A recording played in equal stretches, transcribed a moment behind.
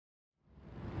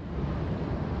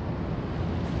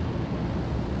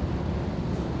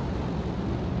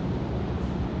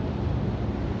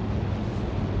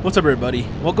What's up, everybody?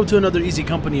 Welcome to another Easy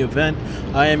Company event.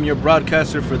 I am your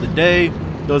broadcaster for the day.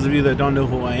 Those of you that don't know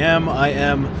who I am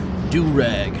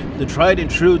Durag, the tried and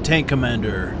true tank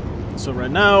commander. So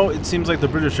right now, it seems like the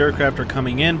British aircraft are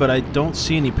coming in, but I don't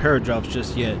see any paradrops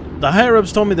just yet. The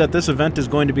higher-ups told me that this event is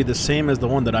going to be the same as the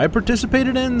one that I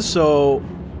participated in, so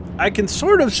I can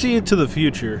sort of see into the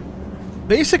future.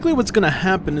 Basically, what's going to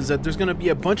happen is that there's going to be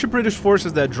a bunch of British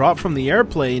forces that drop from the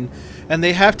airplane, and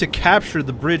they have to capture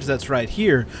the bridge that's right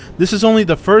here. This is only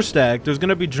the first act. There's going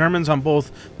to be Germans on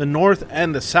both the north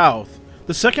and the south.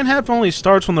 The second half only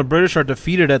starts when the British are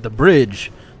defeated at the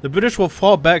bridge. The British will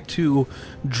fall back to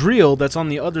Driel, that's on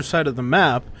the other side of the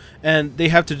map, and they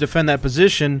have to defend that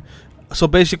position. So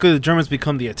basically, the Germans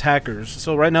become the attackers.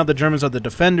 So right now, the Germans are the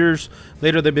defenders.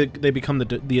 Later, they become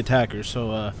the attackers.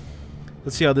 So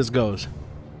let's see how this goes.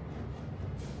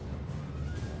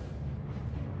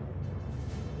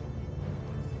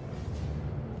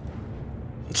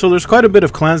 So there's quite a bit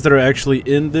of clans that are actually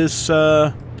in this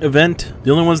event.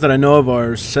 The only ones that I know of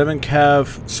are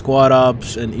 7cav, Squad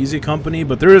Ops, and Easy Company,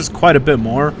 but there is quite a bit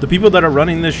more. The people that are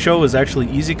running this show is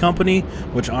actually Easy Company,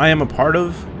 which I am a part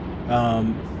of.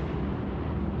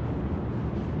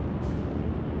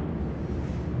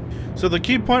 So the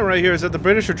key point right here is that the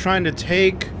British are trying to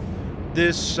take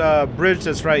this bridge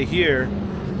that's right here.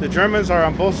 The Germans are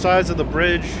on both sides of the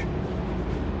bridge,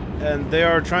 and they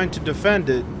are trying to defend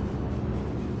it.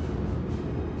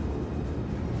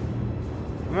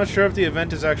 I'm not sure if the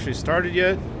event has actually started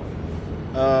yet.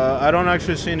 I don't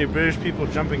actually see any British people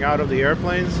jumping out of the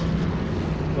airplanes,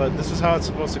 but this is how it's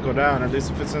supposed to go down, at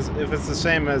least if it's the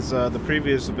same as the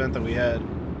previous event that we had.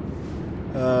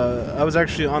 I was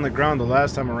actually on the ground the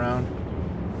last time around.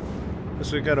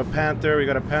 So we got a Panther, we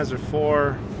got a Panzer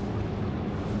IV.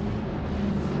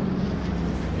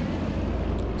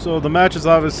 So the match is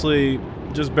obviously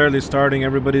just barely starting.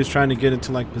 Everybody's trying to get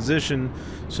into like position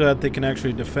so that they can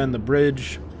actually defend the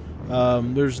bridge.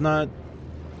 There's not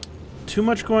too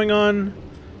much going on.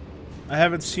 I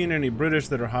haven't seen any British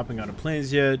that are hopping out of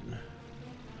planes yet.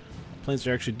 Planes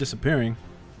are actually disappearing.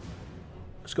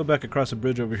 Let's go back across the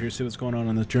bridge over here, see what's going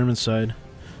on the German side.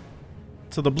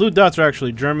 So the blue dots are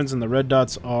actually Germans and the red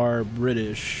dots are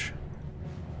British.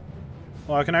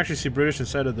 Well, I can actually see British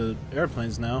inside of the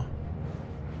airplanes now.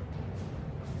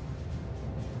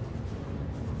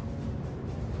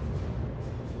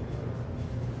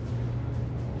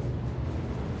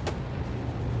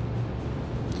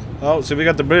 Oh, so we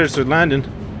got the British, they're landing.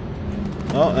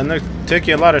 Oh, and they're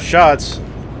taking a lot of shots.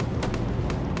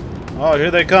 Oh, here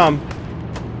they come.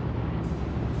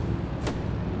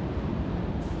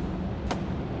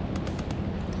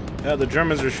 Yeah, the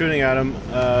Germans are shooting at them.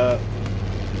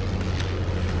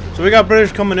 So we got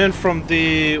British coming in from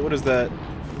the, what is that,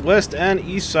 west and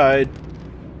east side.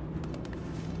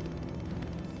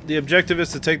 The objective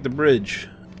is to take the bridge.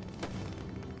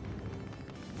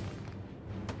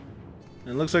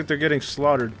 It looks like they're getting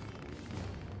slaughtered.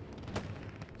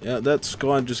 Yeah, that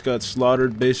squad just got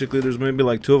slaughtered. Basically, there's maybe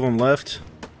like 2 of them left.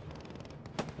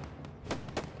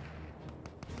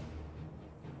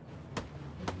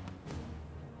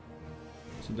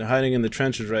 So they're hiding in the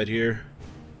trenches right here.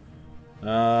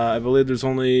 I believe there's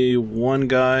only 1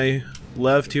 guy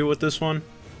left here with this one.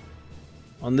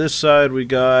 On this side, we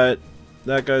got...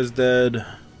 that guy's dead.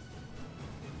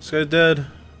 This guy's dead?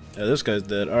 Yeah, this guy's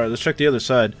dead. Alright, let's check the other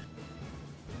side.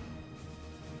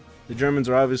 The Germans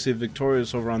are obviously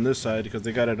victorious over on this side because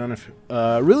they got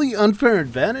a really unfair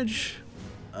advantage,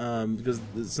 because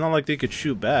it's not like they could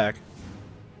shoot back.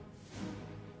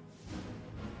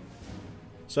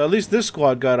 So at least this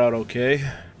squad got out okay.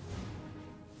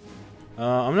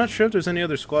 I'm not sure if there's any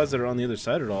other squads that are on the other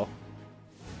side at all.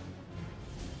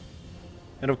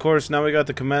 And of course, now we got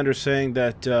the commander saying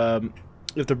that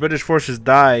if the British forces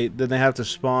die, then they have to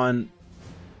spawn.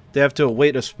 They have to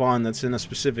await a spawn that's in a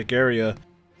specific area.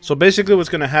 So basically what's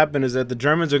going to happen is that the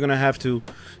Germans are going to have to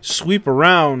sweep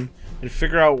around and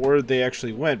figure out where they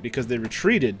actually went, because they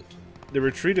retreated. They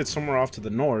retreated somewhere off to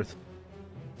the north.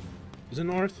 Is it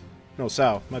north? No,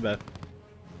 south. My bad.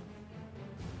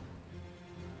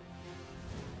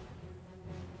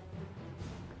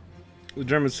 The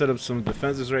Germans set up some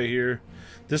defenses right here.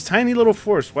 This tiny little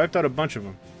force wiped out a bunch of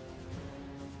them.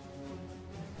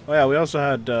 Oh yeah, we also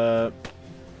had a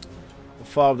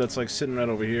FOB that's like sitting right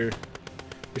over here.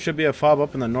 There should be a FOB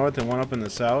up in the north and one up in the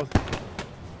south.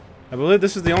 I believe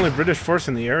this is the only British force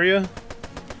in the area,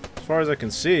 as far as I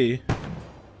can see.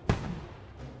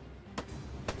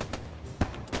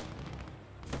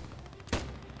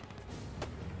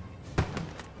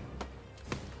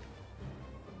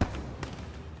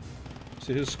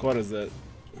 See, whose squad is that?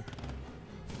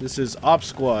 This is Op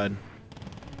Squad.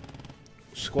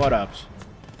 Squad ops.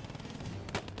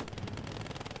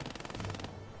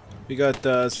 We got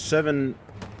 7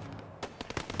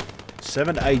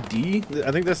 ID.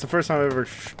 I think that's the first time I've ever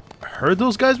heard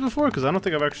those guys before, because I don't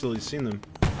think I've actually seen them.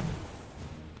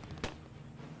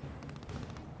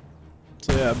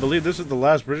 So yeah, I believe this is the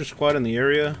last British squad in the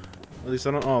area. At least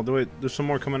I don't. Oh, wait, there's some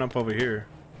more coming up over here.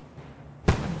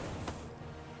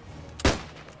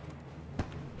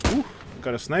 Ooh,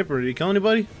 got a sniper. Did he kill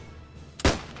anybody?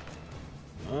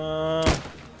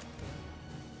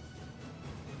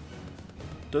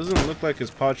 Doesn't look like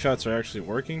his pot shots are actually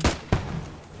working.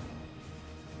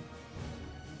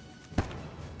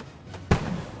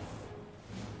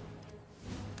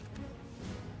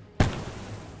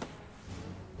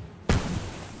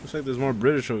 Looks like there's more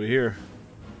British over here.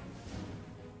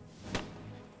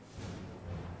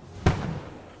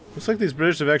 Looks like these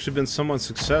British have actually been somewhat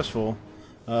successful.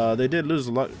 They did lose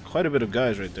quite a bit of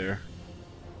guys right there.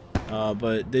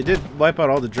 But they did wipe out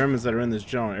all the Germans that are in this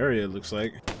general area, it looks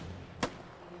like.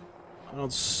 I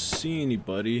don't see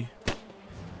anybody.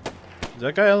 Is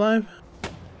that guy alive?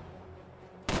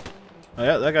 Oh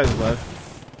yeah, that guy's alive.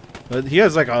 But he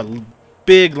has like a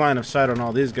big line of sight on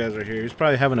all these guys right here. He's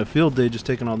probably having a field day just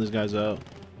taking all these guys out.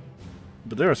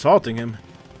 But they're assaulting him.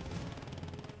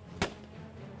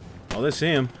 Oh, they see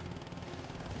him.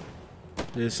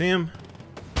 Did they see him?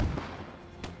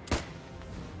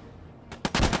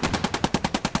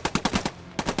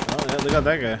 Oh yeah, they got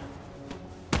that guy.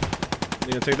 They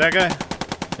gonna take that guy?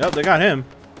 Yep, they got him.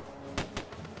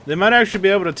 They might actually be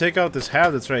able to take out this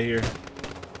hab that's right here.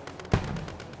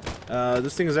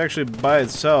 This thing is actually by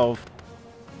itself.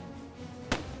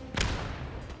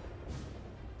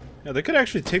 Yeah, they could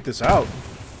actually take this out.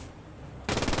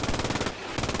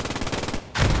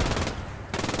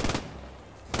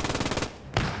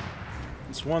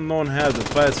 This one lone hab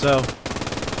that's by itself.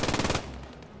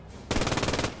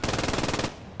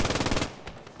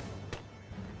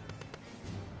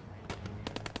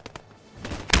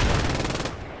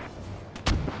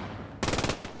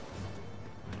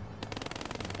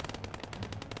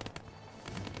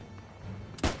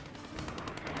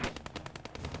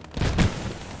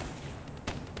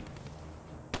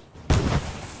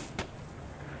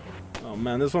 Oh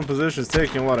man, this one position is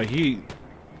taking a lot of heat.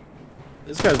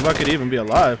 This guy's lucky to even be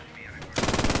alive.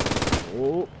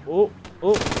 Oh, oh,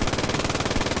 oh.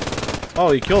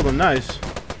 Oh, he killed him, nice.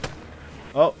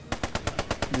 Oh,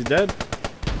 is he dead?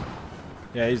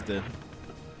 Yeah, he's dead.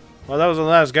 Well, that was the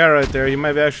last guy right there. You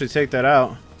might actually take that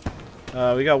out.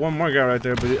 We got one more guy right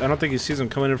there, but I don't think he sees him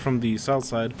coming in from the south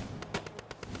side.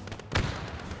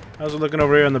 How's it looking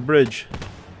over here on the bridge?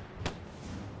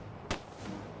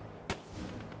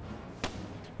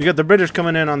 We got the British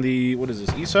coming in on the, what is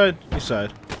this, east side? East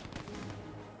side.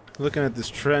 Looking at this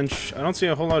trench, I don't see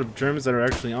a whole lot of Germans that are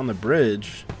actually on the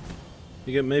bridge.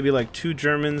 You get maybe like 2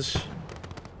 Germans.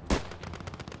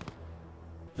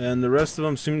 And the rest of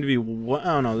them seem to be, I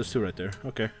don't know, there's 2 right there.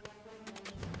 Okay.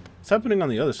 What's happening on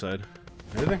the other side?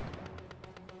 Anything?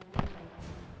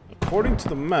 According to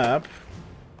the map,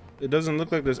 it doesn't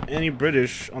look like there's any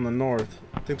British on the north.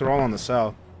 I think they're all on the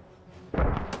south.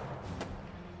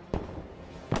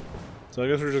 So I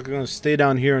guess we're just going to stay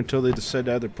down here until they decide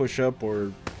to either push up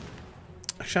or...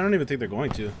 Actually, I don't even think they're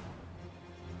going to.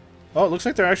 Oh, it looks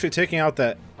like they're actually taking out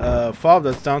that fob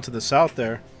that's down to the south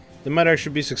there. They might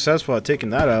actually be successful at taking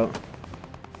that out.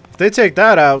 If they take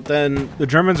that out, then the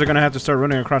Germans are going to have to start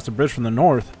running across the bridge from the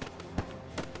north.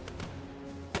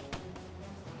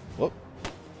 Whoop.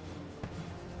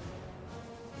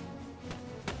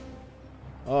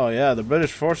 Oh yeah, the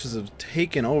British forces have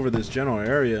taken over this general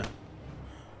area.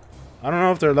 I don't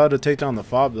know if they're allowed to take down the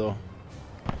fob, though.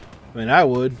 I mean, I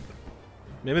would.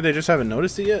 Maybe they just haven't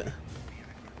noticed it yet?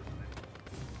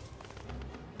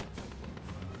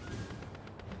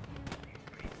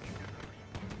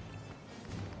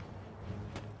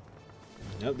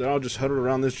 Yep, they're all just huddled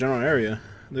around this general area.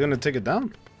 They're gonna take it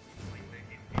down?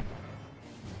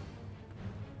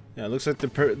 Yeah, it looks like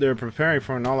they're preparing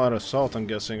for an all-out assault, I'm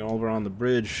guessing, over on the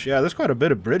bridge. Yeah, there's quite a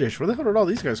bit of British. Where the hell did all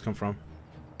these guys come from?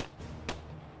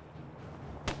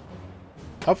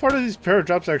 How far do these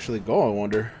paradrops actually go, I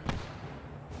wonder?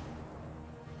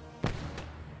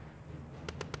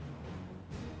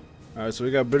 Alright, so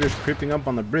we got British creeping up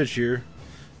on the bridge here.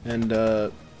 And,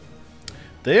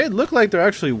 they look like they're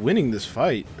actually winning this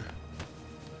fight.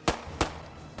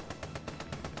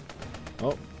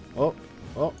 Oh, oh,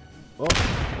 oh, oh,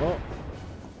 oh.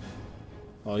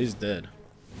 Oh, he's dead.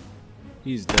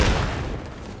 He's dead.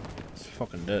 He's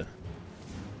fucking dead.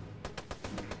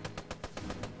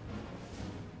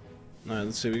 Alright,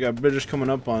 let's see. We got British coming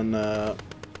up on the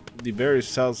very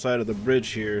south side of the bridge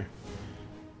here.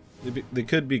 They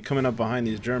could be coming up behind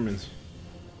these Germans.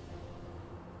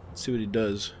 Let's see what he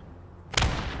does.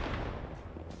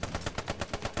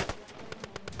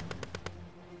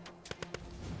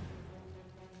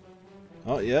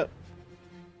 Oh, yep.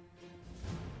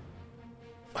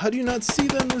 How do you not see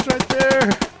them? It's right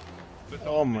there.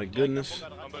 Oh my goodness.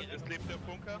 Are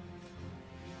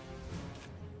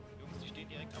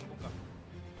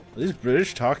these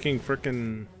British talking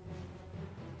frickin'...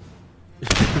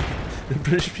 The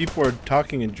British people are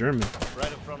talking in German. Right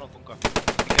in front of bunker.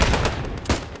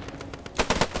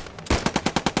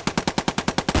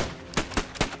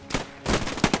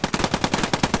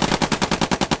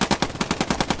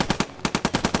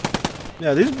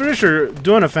 Yeah, these British are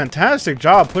doing a fantastic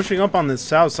job pushing up on this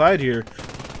south side here.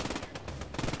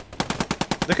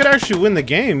 They could actually win the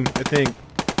game, I think,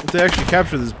 if they actually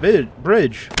capture this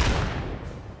bridge.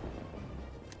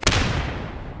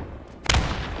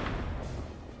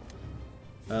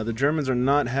 The Germans are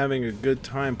not having a good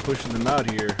time pushing them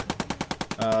out here.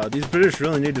 These British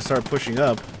really need to start pushing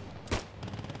up.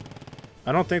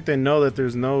 I don't think they know that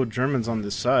there's no Germans on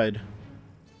this side.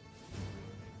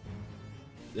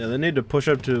 Yeah, they need to push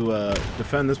up to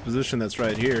defend this position that's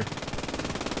right here. Get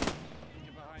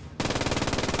behind.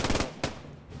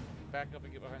 Back up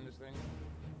and get behind this thing.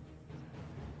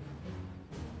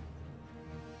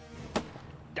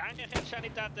 Danke,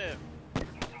 Sanitate.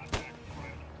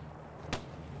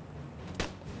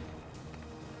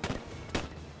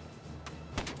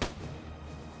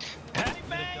 Paddy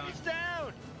Bang is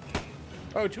down!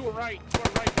 Oh, to a right,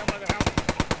 down by the house.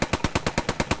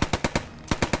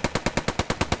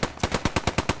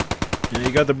 Yeah,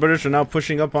 you got the British are now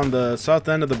pushing up on the south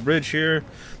end of the bridge here.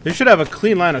 They should have a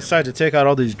clean line of sight to take out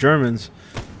all these Germans.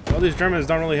 All these Germans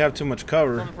don't really have too much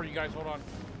cover. Coming for you guys, hold on.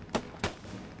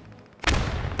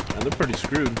 Yeah, they're pretty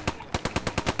screwed.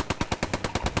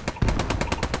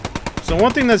 So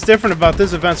one thing that's different about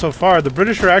this event so far, the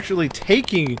British are actually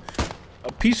taking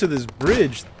a piece of this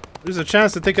bridge. There's a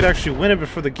chance that they could actually win it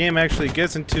before the game actually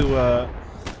gets into a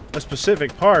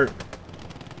specific part.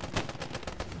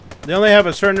 They only have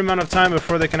a certain amount of time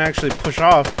before they can actually push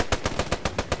off.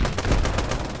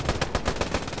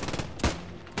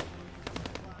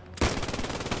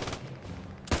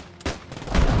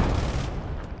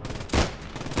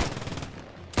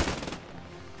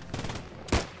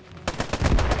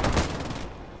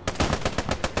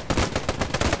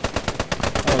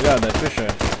 Oh god, that fish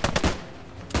eye.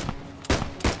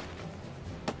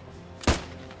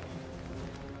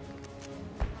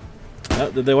 Oh,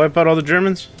 did they wipe out all the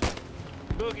Germans?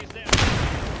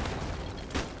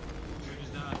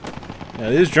 Yeah,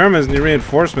 these Germans need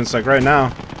reinforcements like right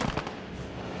now.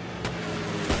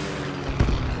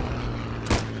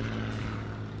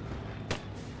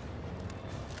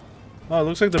 Oh, it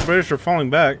looks like the British are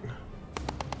falling back.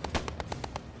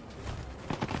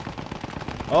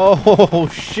 Oh,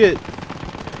 shit.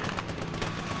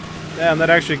 Damn,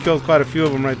 that actually killed quite a few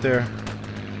of them right there.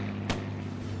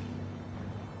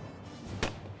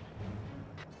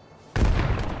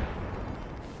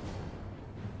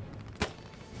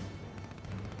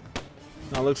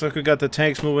 Now looks like we got the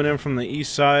tanks moving in from the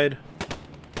east side.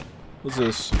 What's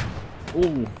this?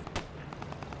 Ooh.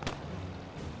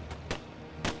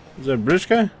 Is that a British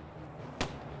guy?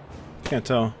 Can't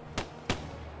tell.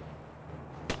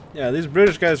 Yeah, these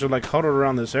British guys are like huddled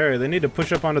around this area. They need to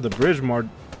push up onto the bridge more.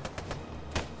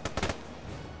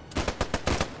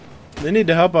 They need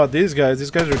to help out these guys.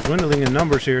 These guys are dwindling in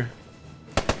numbers here.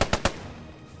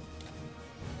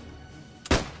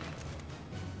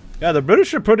 Yeah, the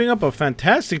British are putting up a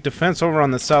fantastic defense over on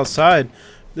the south side.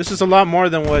 This is a lot more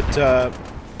than what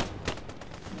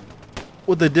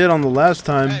they did on the last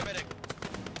time. Hey,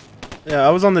 yeah, I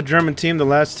was on the German team, the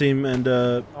last team, and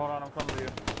Hold on, I'm coming to you.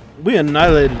 we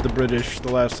annihilated the British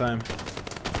the last time.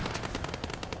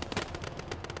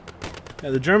 Yeah,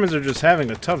 the Germans are just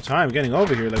having a tough time getting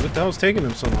over here. Like, what the hell's taking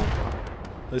them so long?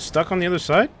 They stuck on the other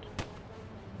side?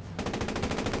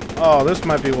 Oh, this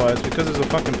might be why. It's because there's a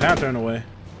fucking Panther in the way.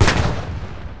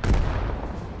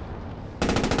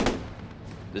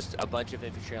 There's a bunch of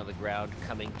infantry on the ground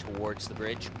coming towards the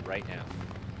bridge right now.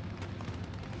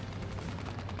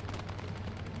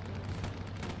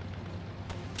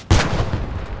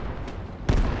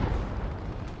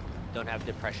 Don't have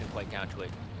depression quite down to it.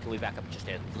 Can we back up just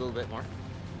a little bit more?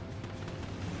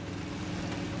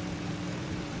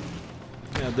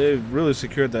 Yeah, they've really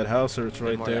secured that house, or it's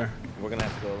right there. Down. We're gonna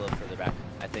have to go a little further back,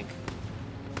 I think.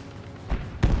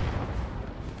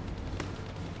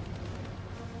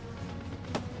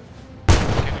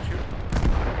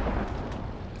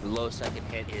 The lowest I can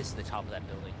hit is the top of that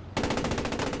building.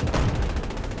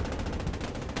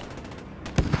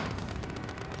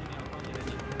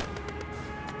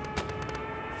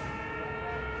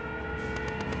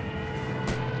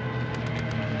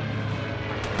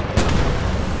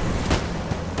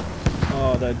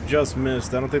 that just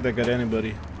missed. I don't think that got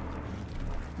anybody.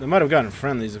 They might have gotten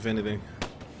friendlies, if anything.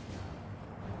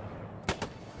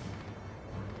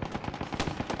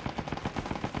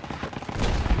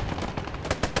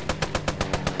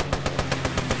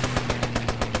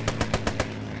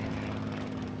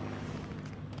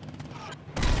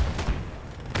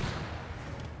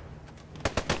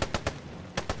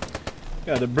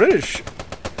 Yeah, the British,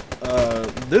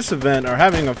 this event are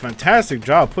having a fantastic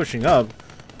job pushing up,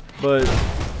 but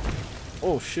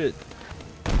oh shit.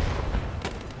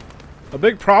 A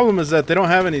big problem is that they don't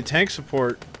have any tank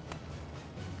support.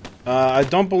 I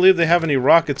don't believe they have any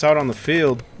rockets out on the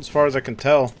field, as far as I can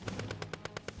tell.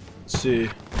 Let's see.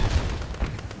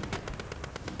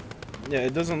 Yeah,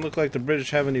 it doesn't look like the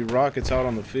British have any rockets out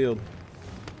on the field.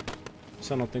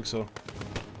 So I don't think so.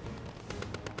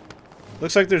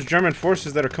 Looks like there's German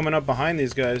forces that are coming up behind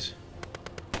these guys.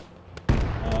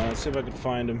 Let's see if I can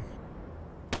find them.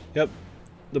 Yep.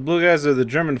 The blue guys are the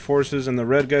German forces, and the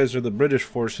red guys are the British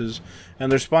forces. And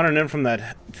they're spawning in from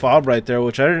that fob right there,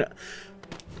 which I'm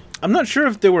not sure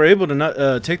if they were able to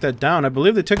not, take that down. I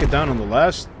believe they took it down on the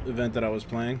last event that I was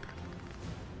playing.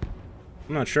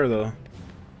 I'm not sure, though.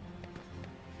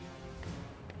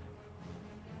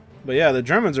 But yeah, the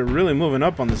Germans are really moving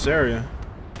up on this area.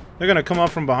 They're going to come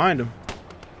up from behind them.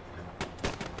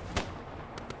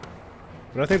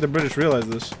 But I think the British realize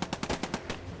this.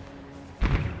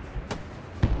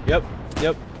 Yep,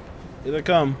 yep. Here they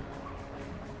come.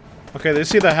 Okay, they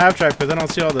see the half track, but they don't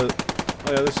see all the...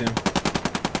 Oh yeah, they see him.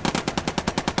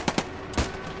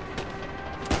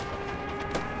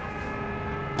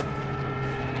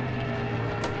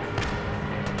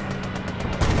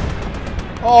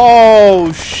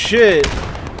 Oh shit!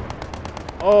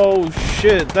 Oh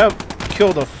shit! That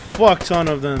killed a fuck ton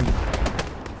of them.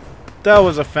 That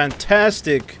was a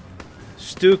fantastic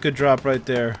Stuka drop right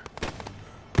there.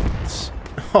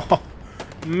 Oh,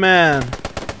 man.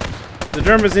 The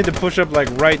Germans need to push up like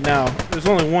right now. There's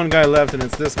only one guy left and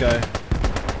it's this guy.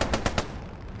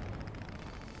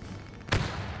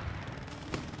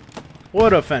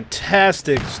 What a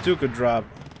fantastic Stuka drop.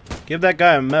 Give that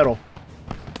guy a medal.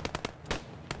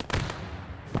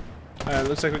 Alright,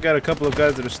 looks like we got a couple of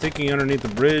guys that are sticking underneath the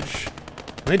bridge.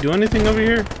 Can they do anything over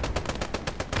here?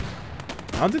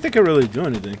 I don't think they can really do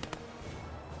anything.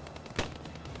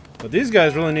 But these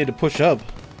guys really need to push up.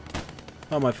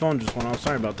 Oh, my phone just went off.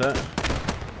 Sorry about that.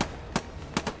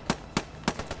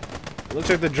 It looks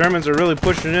like the Germans are really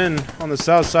pushing in on the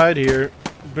south side here.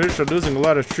 The British are losing a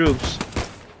lot of troops.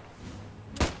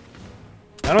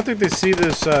 I don't think they see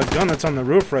this gun that's on the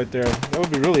roof right there. That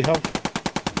would be really helpful.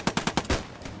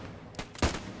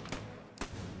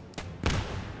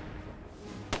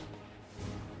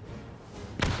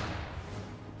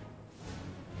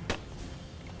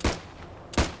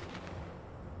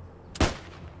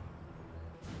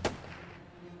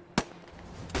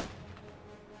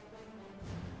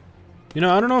 You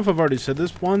know, I don't know if I've already said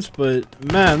this once,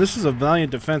 but man, this is a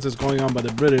valiant defense that's going on by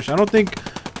the British. I don't think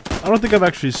I've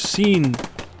actually seen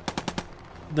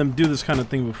them do this kind of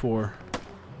thing before.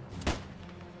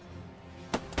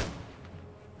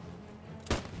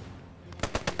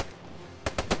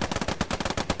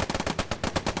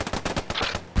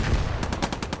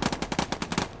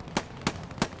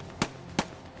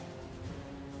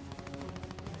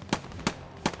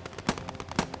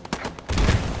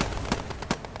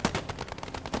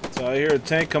 So I hear a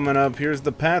tank coming up. Here's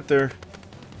the Panther.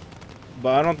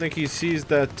 But I don't think he sees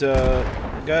that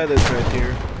guy that's right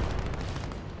here.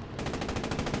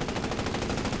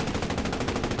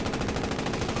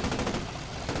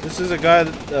 This is a guy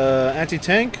that,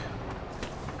 anti-tank.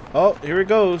 Oh, here he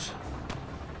goes.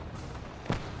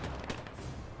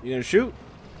 You gonna shoot?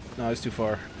 No, it's too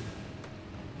far.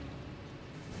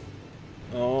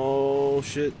 Oh,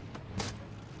 shit.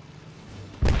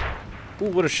 Ooh,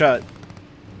 what a shot.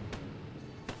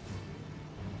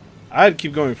 I'd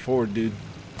keep going forward, dude.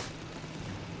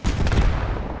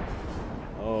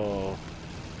 Oh.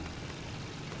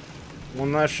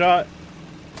 One last shot.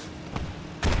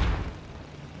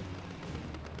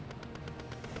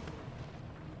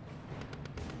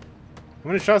 How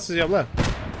many shots does he have left?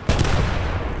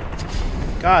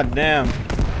 God damn.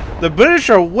 The British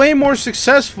are way more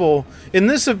successful in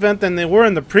this event than they were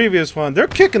in the previous one. They're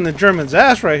kicking the Germans'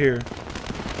 ass right here.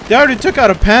 They already took out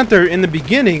a Panther in the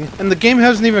beginning, and the game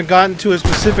hasn't even gotten to a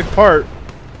specific part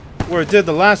where it did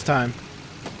the last time.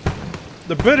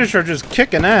 The British are just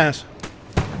kicking ass.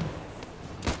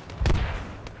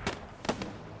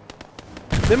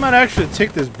 They might actually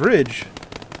take this bridge.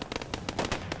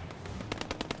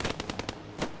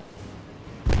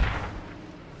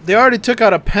 They already took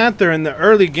out a Panther in the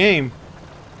early game.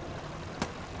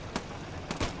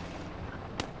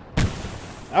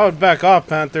 I would back off,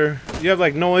 Panther. You have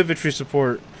like no infantry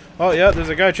support. Oh yeah, there's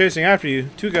a guy chasing after you.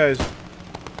 2 guys.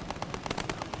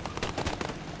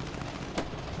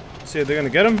 See if they're gonna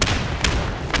get him.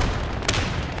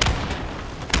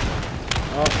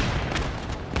 Oh.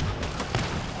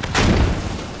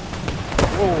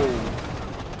 Whoa.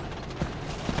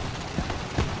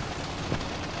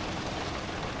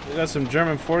 We got some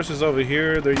German forces over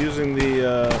here. They're using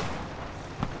the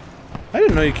I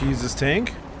didn't know you could use this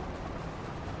tank.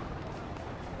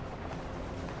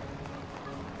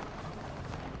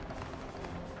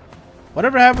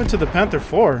 Whatever happened to the Panther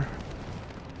 4?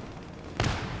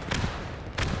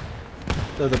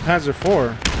 The Panzer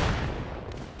 4.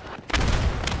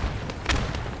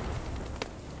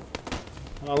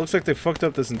 Oh, looks like they fucked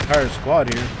up this entire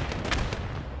squad here.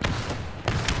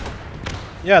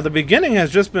 Yeah, the beginning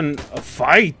has just been a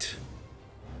fight.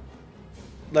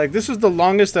 Like, this is the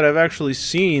longest that I've actually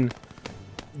seen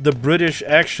the British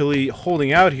actually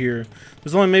holding out here.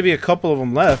 There's only maybe a couple of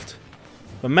them left.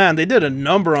 But man, they did a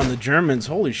number on the Germans.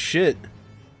 Holy shit.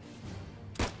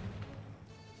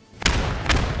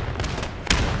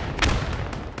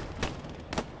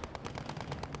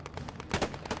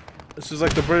 This is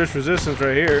like the British resistance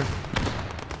right here.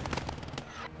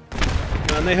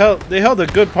 And they held a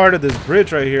good part of this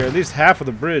bridge right here, at least half of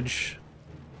the bridge.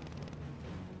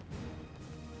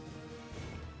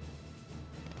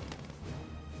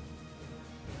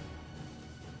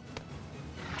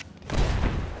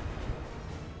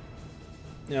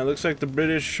 Yeah, it looks like the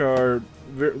British are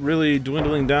really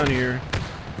dwindling down here.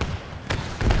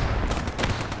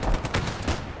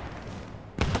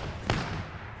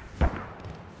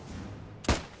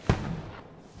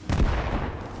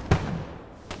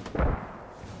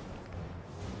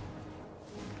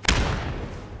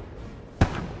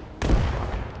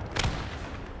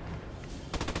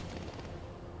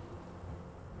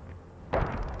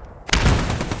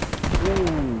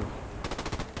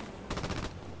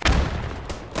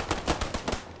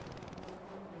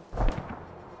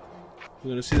 You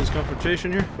gonna see this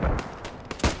confrontation here?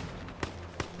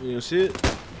 You gonna see it?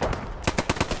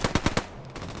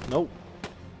 Nope.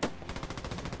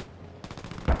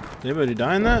 Anybody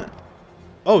die in that?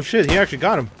 Oh shit, he actually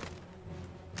got him.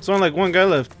 It's only like 1 guy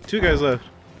left. 2 guys left.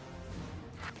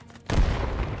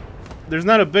 There's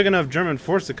not a big enough German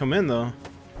force to come in though.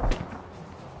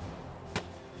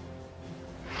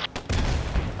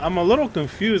 I'm a little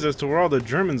confused as to where all the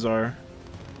Germans are.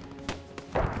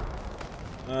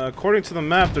 According to the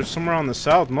map, they're somewhere on the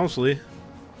south, mostly.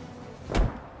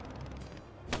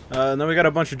 And then we got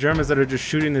a bunch of Germans that are just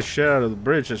shooting the shit out of the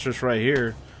bridge that's just right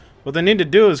here. What they need to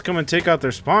do is come and take out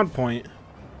their spawn point.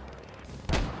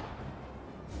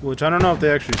 Which I don't know if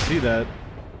they actually see that.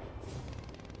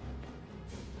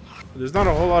 There's not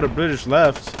a whole lot of British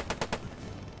left.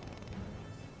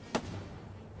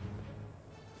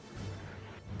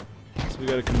 So we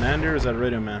got a commander, or is that a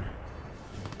radio man?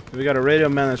 We got a radio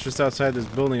man that's just outside this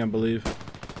building, I believe.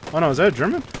 Oh no, is that a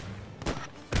German?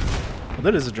 Oh,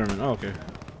 that is a German. Oh, okay.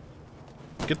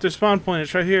 Get their spawn point,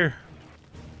 it's right here.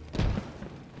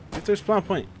 Get their spawn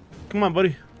point. Come on,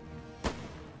 buddy.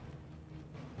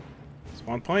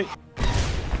 Spawn point.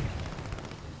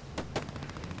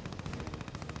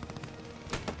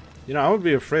 You know, I would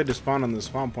be afraid to spawn on the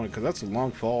spawn point because that's a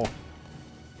long fall.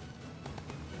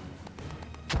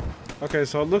 Okay,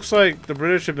 so it looks like the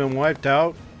British have been wiped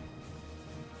out.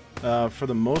 For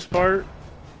the most part,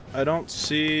 I don't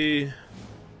see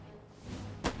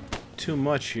too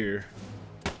much here.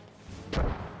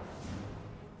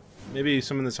 Maybe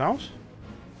some in this house?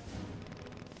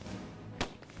 I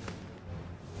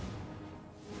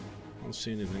don't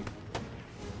see anything.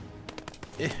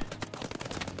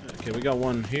 Okay, we got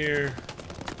one here.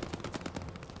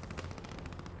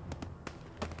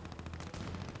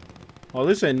 Well, at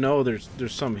least I know there's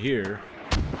some here.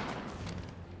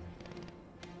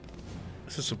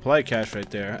 It's a supply cache right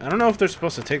there. I don't know if they're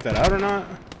supposed to take that out or not.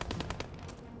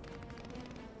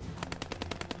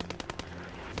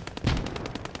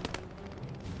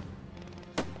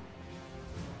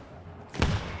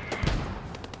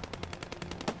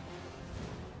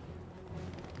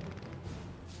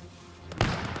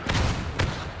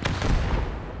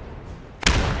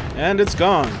 And it's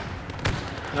gone.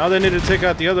 Now they need to take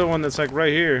out the other one that's like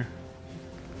right here.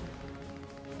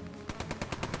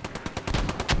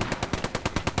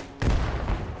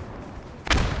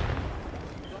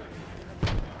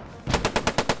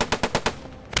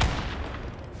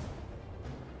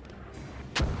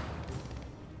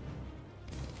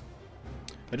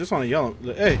 I just want to yell at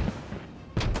him. Hey!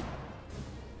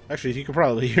 Actually, he could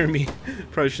probably hear me.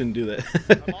 Probably shouldn't do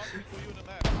that.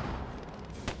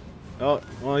 Oh,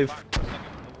 well,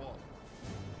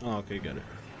 Oh, okay, got it.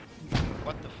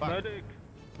 What the fuck? Medic.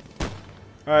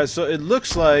 Alright, so it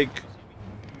looks like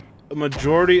a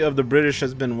majority of the British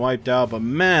has been wiped out, but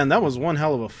man, that was one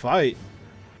hell of a fight.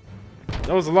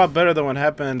 That was a lot better than what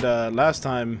happened last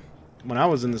time when I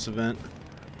was in this event.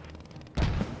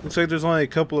 Looks like there's only a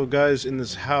couple of guys in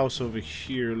this house over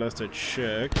here, last I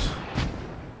checked.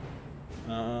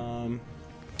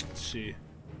 Let's see.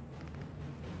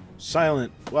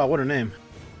 Silent. Wow, what a name.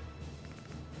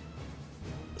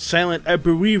 Silent, I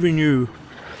believe in you.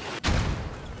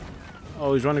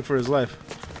 Oh, he's running for his life.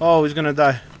 Oh, he's gonna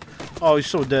die. Oh, he's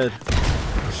so dead.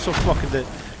 He's so fucking dead.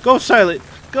 Go, Silent.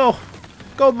 Go.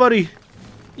 Go, buddy.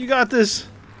 You got this.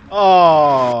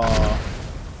 Oh.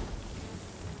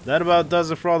 That about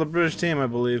does it for all the British team, I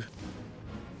believe.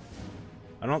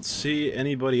 I don't see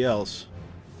anybody else.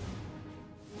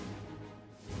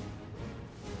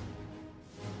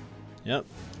 Yep,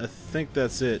 I think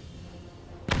that's it.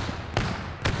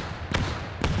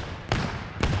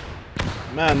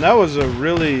 Man, that was a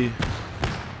really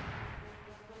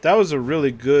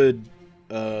good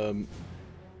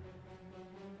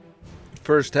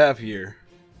first half here.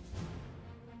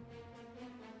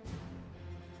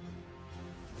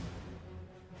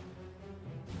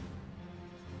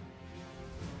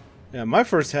 Yeah, my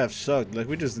first half sucked. Like,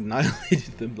 we just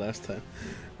annihilated them last time.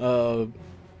 But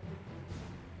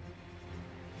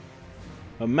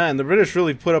man, the British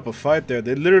really put up a fight there.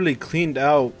 They literally cleaned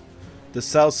out the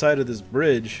south side of this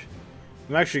bridge.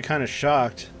 I'm actually kind of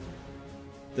shocked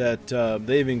that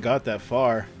they even got that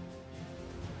far.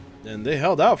 And they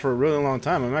held out for a really long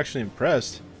time. I'm actually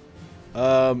impressed.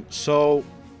 So,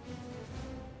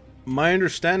 my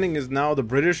understanding is now the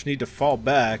British need to fall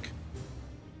back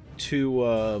to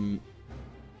a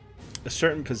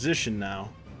certain position now,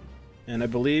 and I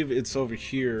believe it's over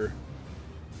here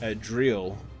at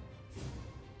Drill.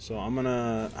 So I'm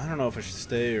gonna, I don't know if I should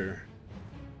stay or,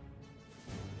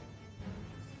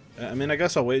 I mean, I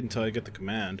guess I'll wait until I get the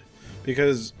command,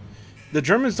 because the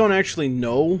Germans don't actually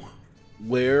know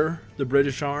where the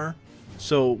British are.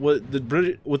 So what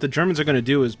the Germans are going to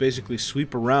do is basically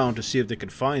sweep around to see if they can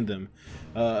find them.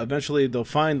 Eventually they'll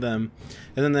find them,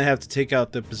 and then they have to take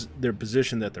out their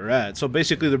position that they're at. So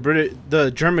basically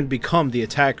the German become the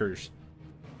attackers.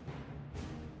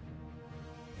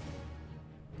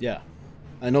 Yeah,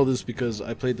 I know this because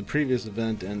I played the previous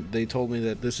event and they told me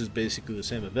that this is basically the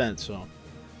same event. So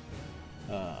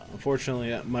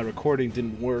unfortunately my recording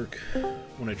didn't work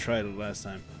when I tried it last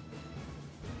time.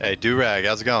 Hey, Durag,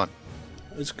 how's it going?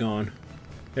 It's going.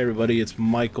 Hey everybody, it's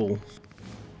Michael.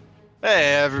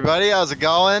 Hey everybody, how's it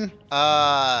going?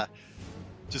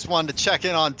 Just wanted to check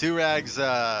in on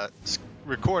Durag's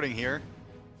recording here.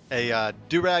 Hey,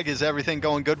 Durag, is everything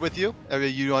going good with you?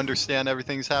 You understand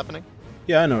everything's happening?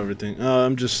 Yeah, I know everything.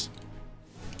 I'm just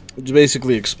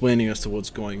basically explaining as to what's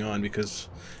going on, because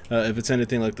if it's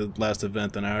anything like the last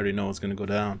event, then I already know what's going to go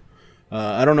down.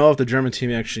 I don't know if the German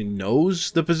team actually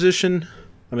knows the position.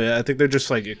 I mean, I think they're just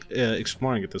like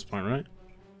exploring at this point, right?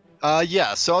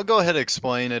 Yeah, so I'll go ahead and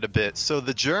explain it a bit. So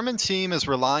the German team is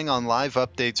relying on live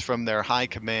updates from their high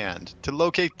command to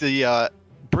locate the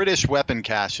British weapon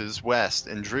caches west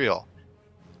in Driel.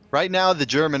 Right now, the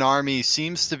German army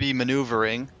seems to be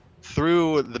maneuvering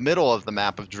through the middle of the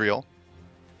map of Driel.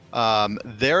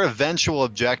 Their eventual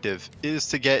objective is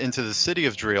to get into the city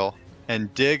of Driel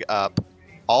and dig up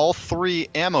all 3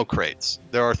 ammo crates.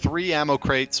 There are 3 ammo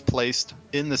crates placed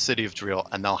in the city of Driel,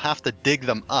 and they'll have to dig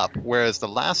them up, whereas the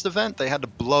last event they had to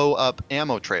blow up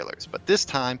ammo trailers. But this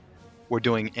time we're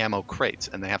doing ammo crates,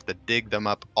 and they have to dig them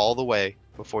up all the way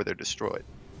before they're destroyed.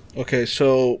 Okay,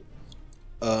 so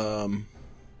what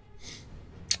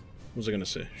was I gonna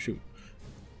say? Shoot.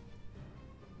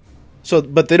 So,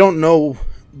 but they don't know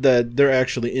that they're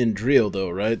actually in Driel, though,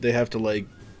 right? They have to like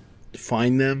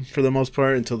find them for the most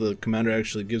part until the commander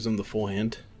actually gives them the full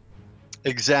hint.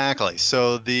 Exactly.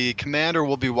 So the commander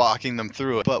will be walking them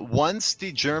through it. But once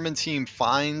the German team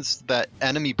finds that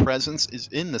enemy presence is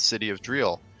in the city of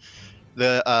Driel,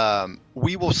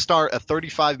 we will start a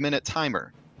 35-minute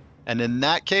timer. And in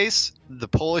that case, the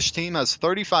Polish team has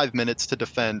 35 minutes to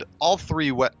defend all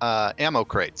 3 ammo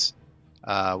crates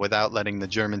without letting the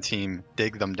German team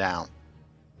dig them down.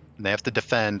 And they have to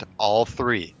defend all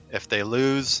 3. If they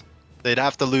lose, they'd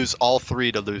have to lose all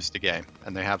 3 to lose the game,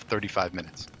 and they have 35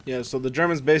 minutes. Yeah, so the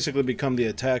Germans basically become the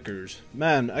attackers.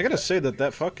 Man, I gotta say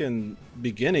that fucking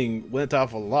beginning went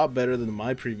off a lot better than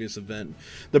my previous event.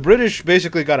 The British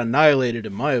basically got annihilated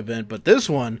in my event, but this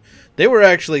one, they were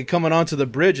actually coming onto the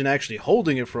bridge and actually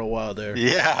holding it for a while there.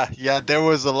 Yeah, there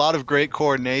was a lot of great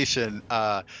coordination.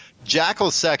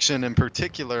 Jackal section in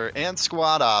particular, and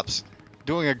squad ops,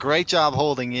 doing a great job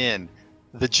holding in.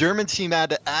 the German team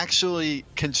had to actually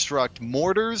construct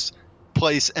mortars,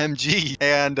 place MG,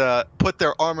 and put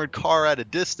their armored car at a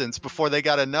distance before they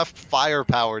got enough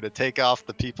firepower to take off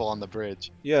the people on the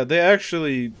bridge. Yeah,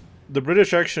 the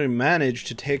British actually managed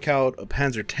to take out a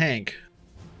Panzer tank.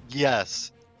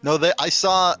 Yes. No, I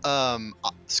saw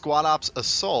Squad Ops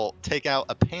Assault take out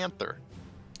a Panther.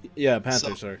 Yeah,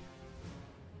 Panther, sorry.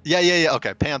 Yeah.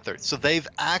 Okay, Panther. So they've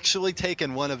actually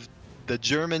taken one of the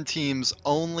German team's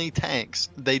only tanks.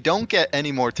 They don't get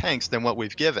any more tanks than what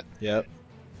we've given. Yep.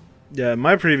 Yeah, in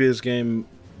my previous game,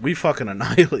 we fucking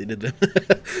annihilated them.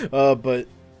 But,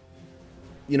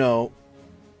 you know,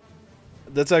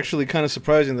 that's actually kind of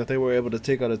surprising that they were able to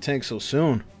take out a tank so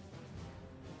soon.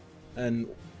 And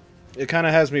it kind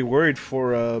of has me worried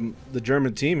for the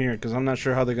German team here, because I'm not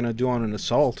sure how they're going to do on an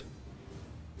assault.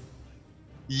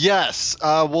 Yes,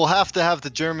 we'll have to have the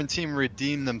German team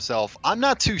redeem themselves. I'm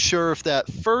not too sure if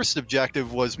that first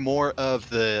objective was more of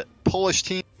the Polish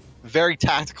team very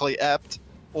tactically apt,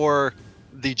 or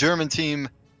the German team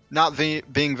not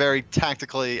being very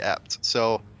tactically apt.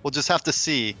 So we'll just have to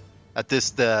see at this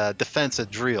defense at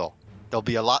Driel. There'll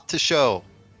be a lot to show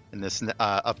in this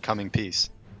upcoming piece.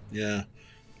 Yeah.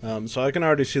 So I can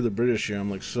already see the British here.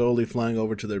 I'm like slowly flying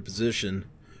over to their position.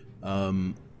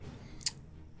 Because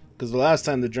the last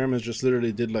time the Germans just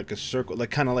literally did like a circle, like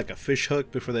kind of like a fish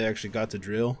hook before they actually got to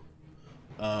Driel.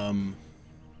 So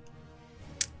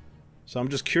I'm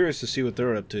just curious to see what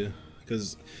they're up to.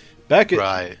 Because back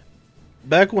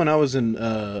when I was in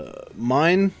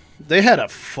mine, they had a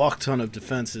fuck ton of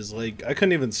defenses. Like I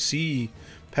couldn't even see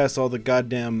past all the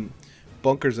goddamn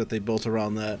bunkers that they built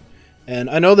around that. And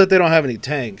I know that they don't have any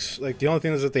tanks. Like the only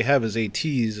thing that they have is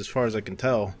ATs, as far as I can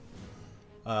tell.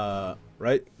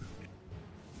 Right?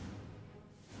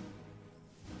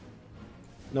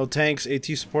 No tanks, AT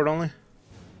support only?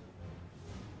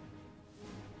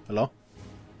 Hello?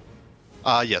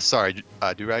 Yes, sorry,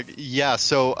 Durag. Yeah,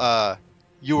 so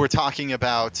you were talking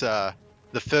about the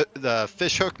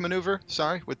fishhook maneuver,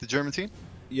 sorry, with the German team?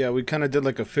 Yeah, we kind of did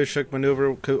like a fishhook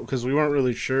maneuver because we weren't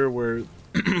really sure where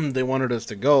they wanted us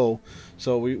to go.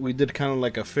 So we did kind of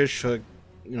like a fishhook,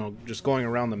 you know, just going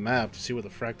around the map to see where the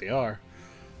frack they are.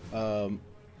 And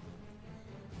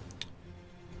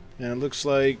it looks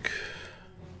like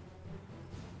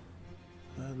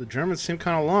the Germans seem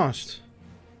kind of lost.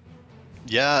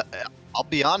 Yeah, I'll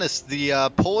be honest,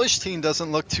 the Polish team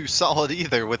doesn't look too solid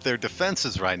either with their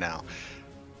defenses right now.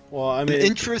 Well, I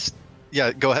mean,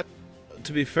 yeah, go ahead.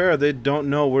 To be fair, they don't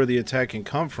know where the attack can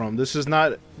come from. This is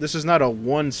not a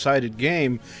one-sided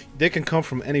game. They can come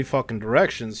from any fucking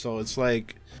direction. So it's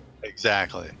like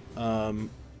exactly.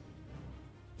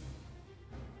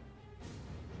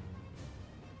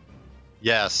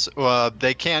 Yes,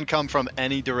 they can come from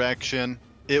any direction.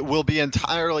 It will be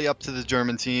entirely up to the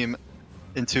German team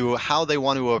into how they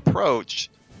want to approach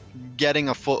getting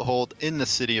a foothold in the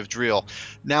city of Driel.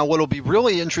 Now, what'll be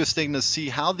really interesting to see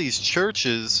how these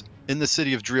churches in the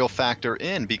city of Driel factor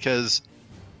in, because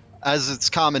as it's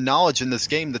common knowledge in this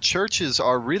game, the churches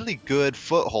are really good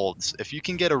footholds. If you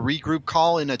can get a regroup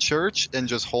call in a church and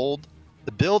just hold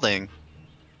the building,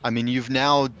 I mean, you've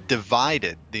now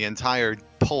divided the entire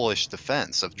Polish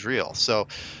defense of Driel. So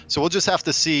we'll just have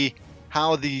to see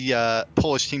how the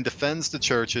Polish team defends the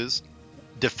churches,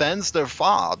 defends their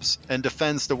fobs, and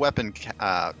defends the weapon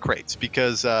crates,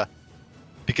 because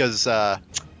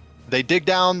they dig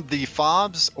down the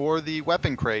fobs or the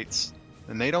weapon crates,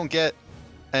 and they don't get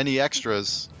any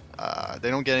extras. They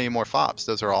don't get any more fobs.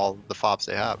 Those are all the fobs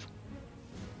they have.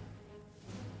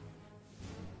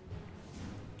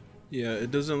 Yeah,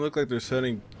 it doesn't look like they're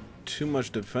setting too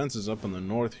much defenses up in the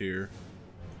north here.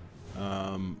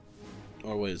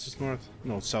 Or wait, is this north?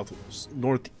 No, south,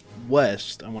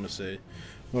 northwest. I want to say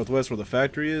northwest, where the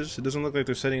factory is. It doesn't look like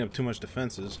they're setting up too much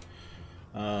defenses.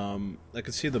 I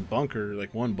could see the bunker,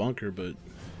 like one bunker, but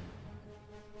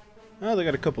oh, they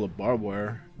got a couple of barbed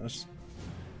wire. That's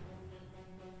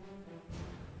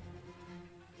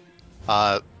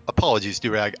apologies,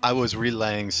 Durag. I was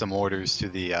relaying some orders to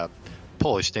the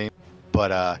Polish team,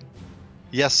 but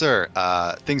yes, sir.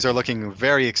 Things are looking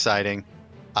very exciting.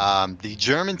 The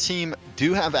German team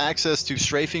do have access to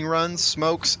strafing runs,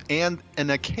 smokes, and an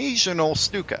occasional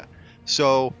Stuka.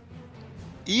 So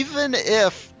even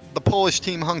if the Polish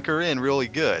team hunker in really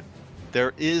good,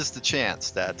 there is the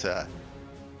chance that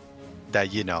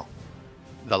you know,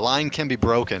 the line can be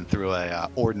broken through a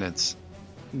ordnance.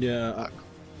 yeah.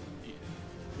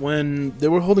 When they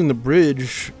were holding the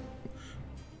bridge,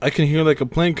 I can hear like a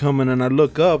plane coming, and I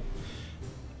look up,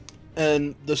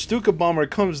 and the Stuka bomber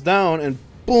comes down and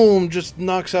boom, just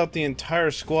knocks out the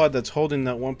entire squad that's holding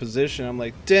that one position. I'm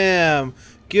like, damn,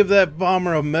 give that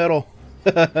bomber a medal.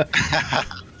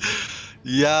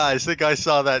 Yeah, I think I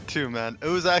saw that too, man. It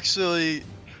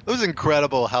was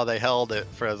incredible how they held it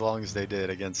for as long as they did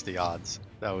against the odds.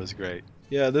 That was great.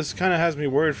 Yeah, this kind of has me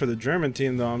worried for the German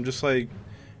team, though. I'm just like,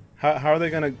 how are they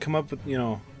going to come up with, you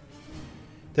know,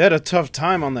 they had a tough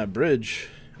time on that bridge.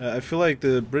 I feel like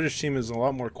the British team is a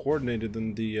lot more coordinated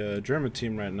than the German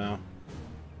team right now.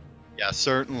 Yeah,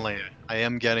 certainly. I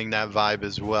am getting that vibe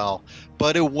as well.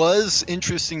 But it was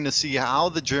interesting to see how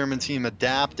the German team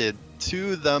adapted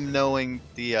to them knowing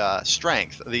the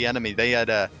strength of the enemy. They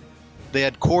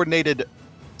had coordinated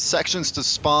sections to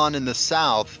spawn in the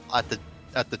south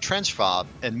at the trench fob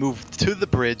and move to the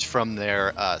bridge from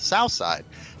their south side.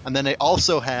 And then they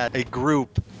also had a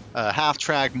group,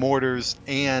 half-track mortars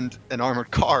and an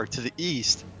armored car to the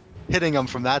east, hitting them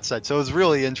from that side. So it was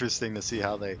really interesting to see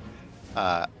how they,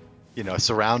 you know,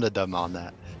 surrounded them on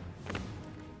that.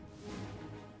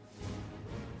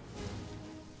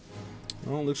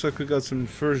 Well, looks like we got some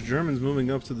first Germans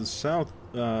moving up to the south,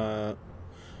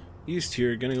 east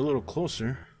here, getting a little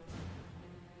closer.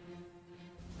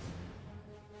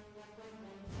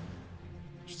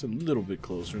 Just a little bit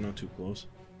closer, not too close.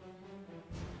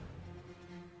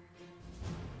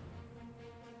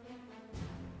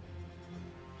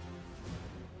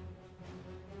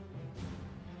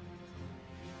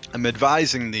 I'm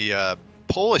advising the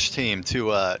Polish team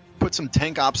to put some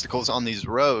tank obstacles on these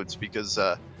roads because,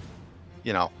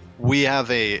 you know, we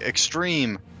have a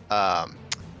extreme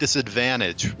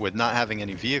disadvantage with not having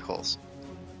any vehicles.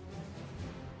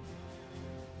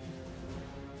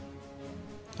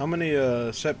 How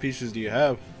many set pieces do you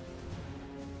have?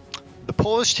 The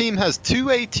Polish team has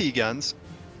 2 AT guns,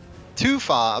 2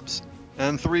 FOBs,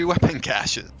 and 3 weapon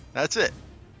caches. That's it.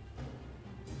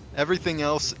 Everything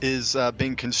else is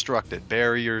being constructed.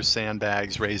 Barriers,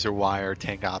 sandbags, razor wire,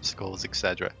 tank obstacles,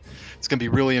 etc. It's going to be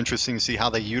really interesting to see how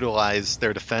they utilize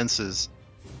their defenses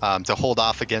to hold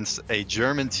off against a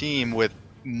German team with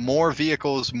more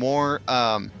vehicles, more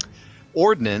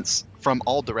ordnance from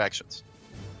all directions.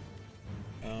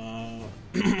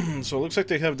 So it looks like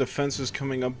they have defenses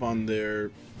coming up on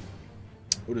their,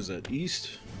 what is that,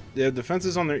 east? They have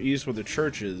defenses on their east where the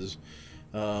church is.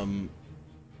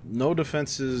 No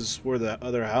defenses where the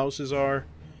other houses are.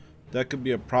 That could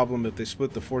be a problem if they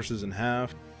split the forces in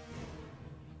half.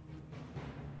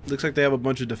 Looks like they have a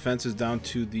bunch of defenses down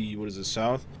to the, what is it,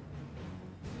 south?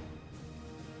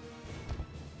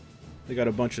 They got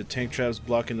a bunch of tank traps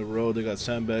blocking the road. They got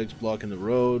sandbags blocking the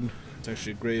road. It's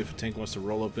actually great if a tank wants to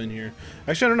roll up in here.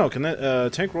 Actually, I don't know. Can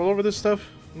that tank roll over this stuff?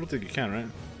 I don't think it can, right?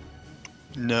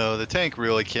 No, the tank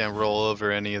really can't roll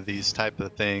over any of these type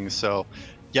of things. So,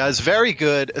 yeah, it's very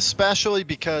good, especially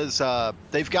because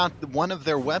they've got one of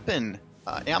their weapon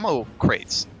ammo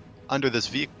crates under this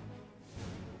vehicle.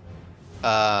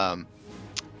 And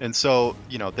so,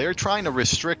 you know, they're trying to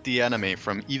restrict the enemy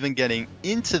from even getting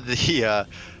into the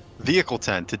vehicle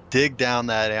tent to dig down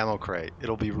that ammo crate.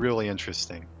 It'll be really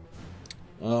interesting.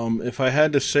 If I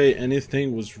had to say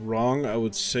anything was wrong, I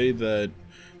would say that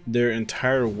their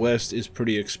entire west is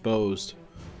pretty exposed.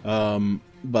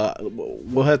 But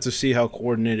we'll have to see how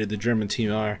coordinated the German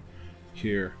team are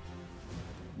here.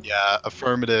 Yeah,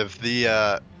 affirmative.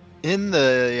 The in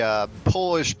the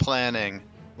Polish planning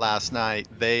last night,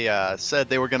 they said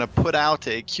they were going to put out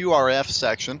a QRF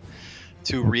section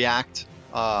to react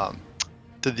to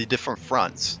the different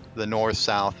fronts, the north,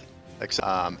 south,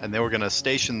 and they were going to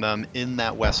station them in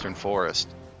that western forest.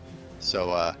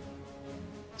 So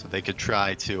so they could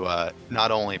try to not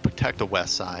only protect the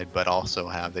west side, but also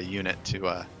have a unit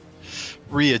to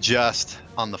readjust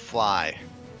on the fly.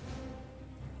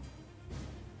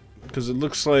 Because it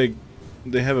looks like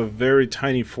they have a very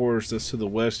tiny forest that's to the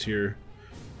west here.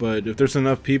 But if there's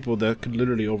enough people, that could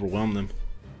literally overwhelm them.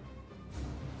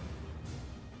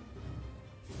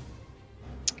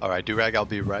 Alright, Durag, I'll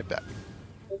be right back.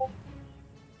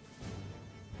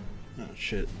 Oh,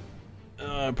 shit.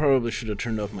 I probably should have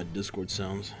turned off my Discord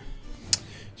sounds.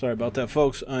 Sorry about that,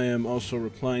 folks. I am also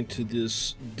replying to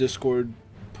this Discord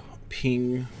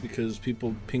ping because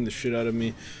people ping the shit out of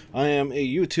me. I am a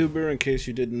YouTuber, in case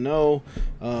you didn't know.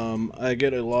 I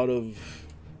get a lot of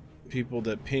people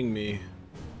that ping me.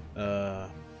 I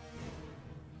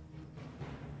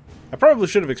probably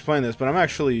should have explained this, but I'm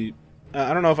actually...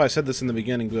 I don't know if I said this in the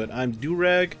beginning, but I'm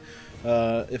Durag.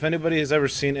 If anybody has ever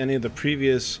seen any of the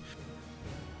previous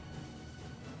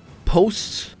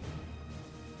posts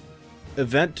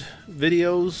event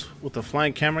videos with the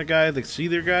flying camera guy, the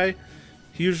Seether guy,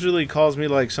 he usually calls me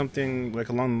like something like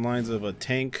along the lines of a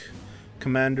tank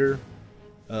commander.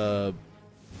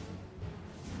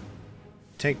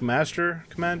 tank master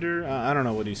commander. I don't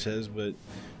know what he says, but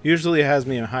usually has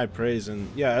me in high praise. And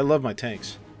yeah, I love my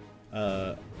tanks.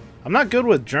 I'm not good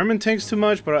with German tanks too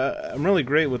much, but I'm really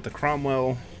great with the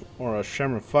Cromwell or a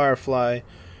Shamrock Firefly.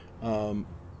 I'm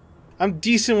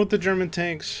decent with the German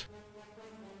tanks.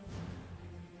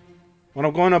 When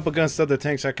I'm going up against other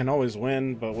tanks, I can always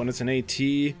win, but when it's an AT,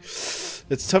 it's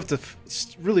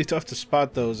really tough to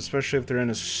spot those, especially if they're in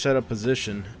a setup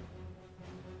position.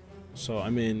 So, I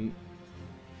mean,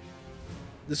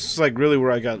 this is like really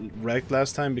where I got wrecked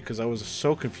last time because I was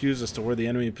so confused as to where the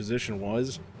enemy position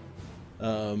was.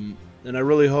 And I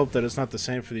really hope that it's not the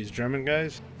same for these German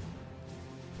guys.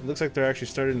 It looks like they're actually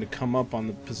starting to come up on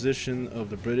the position of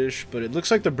the British, but it looks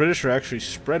like the British are actually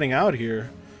spreading out here.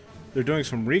 They're doing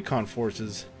some recon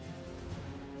forces.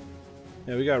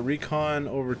 Yeah, we got recon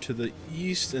over to the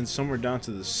east and somewhere down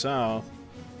to the south.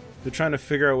 They're trying to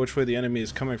figure out which way the enemy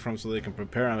is coming from so they can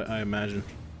prepare, I imagine.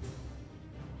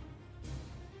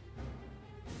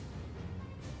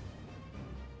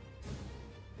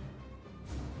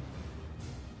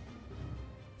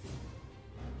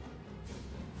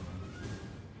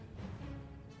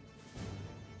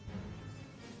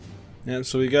 And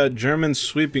so we got Germans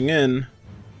sweeping in.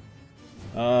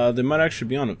 They might actually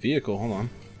be on a vehicle. Hold on.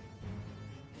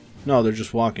 No, they're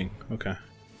just walking. Okay.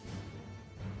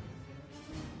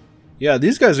 Yeah,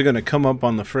 these guys are gonna come up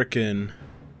on the frickin'...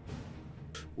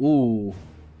 Ooh.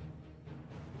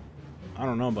 I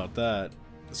don't know about that.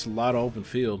 It's a lot of open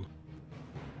field.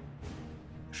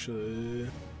 Actually...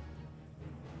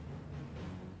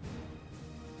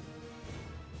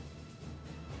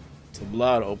 It's a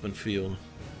lot of open field.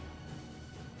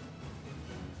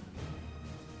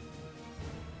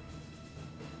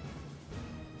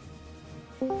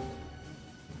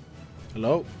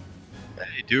 Hello?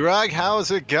 Hey, Durag,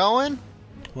 how's it going?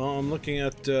 Well, I'm looking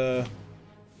at the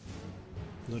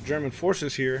German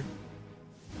forces here.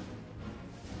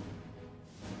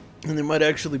 And they might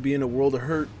actually be in a world of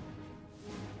hurt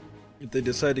if they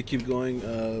decide to keep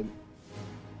going.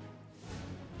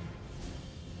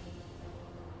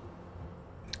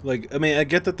 Like, I mean, I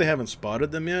get that they haven't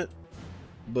spotted them yet,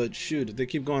 but shoot, if they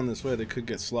keep going this way, they could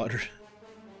get slaughtered.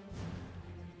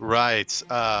 Right.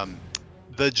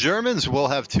 The Germans will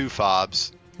have two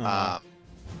FOBs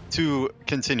to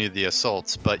continue the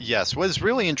assaults. But yes, what is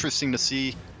really interesting to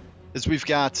see is we've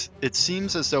got, it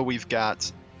seems as though we've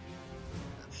got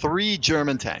 3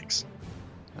 German tanks.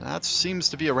 And that seems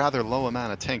to be a rather low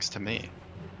amount of tanks to me.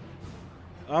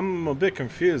 I'm a bit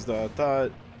confused though. I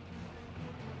thought...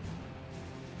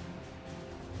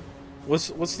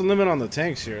 What's the limit on the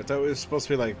tanks here? I thought it was supposed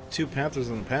to be like 2 Panthers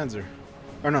and a Panzer.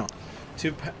 Or no,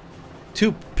 2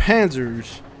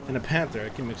 Panzers and a Panther. I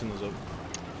keep mixing those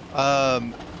up.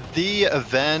 The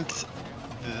event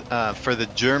for the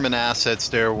German assets,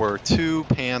 there were 2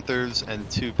 Panthers and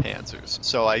 2 Panzers.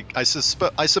 So I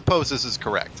suppose this is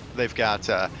correct. They've got,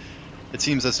 it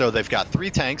seems as though they've got 3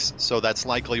 tanks, so that's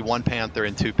likely 1 Panther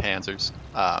and 2 Panzers.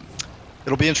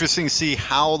 It'll be interesting to see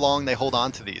how long they hold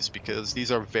on to these, because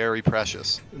these are very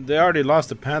precious. They already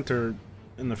lost a Panther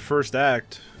in the first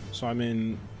act, so I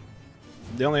mean,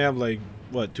 they only have like,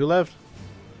 what, 2 left?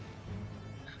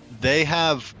 They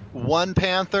have 1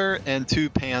 Panther and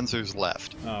 2 Panzers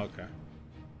left. Oh, okay.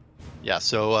 Yeah,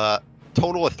 so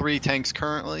total of 3 tanks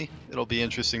currently. It'll be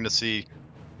interesting to see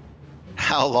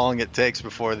how long it takes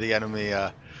before the enemy...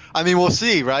 I mean, we'll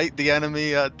see, right? The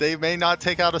enemy, they may not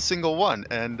take out a single one.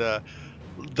 And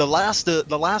the last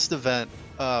event,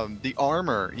 the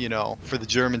armor, you know, for the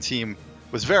German team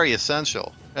was very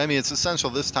essential. I mean, it's essential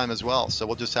this time as well. So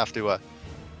we'll just have to, we'll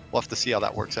have to see how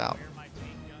that works out.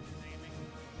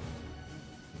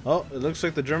 Oh, it looks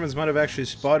like the Germans might have actually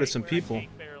spotted some people.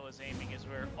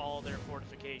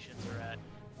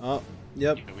 Oh,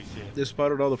 yep. They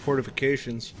spotted all the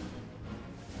fortifications.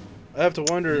 I have to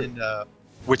wonder... In,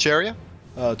 which area?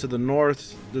 To the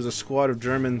north, there's a squad of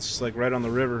Germans, like right on the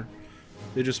river.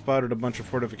 They just spotted a bunch of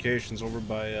fortifications over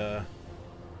by,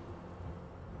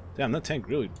 Damn, that tank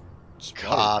really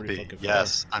spotted pretty Copy. fucking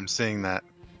Yes, far. I'm seeing that.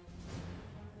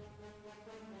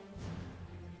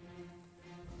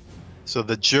 So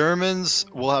the Germans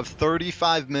will have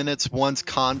 35 minutes once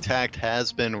contact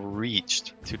has been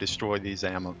reached to destroy these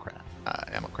ammo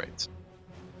crates.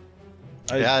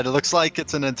 Yeah, it looks like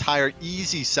it's an entire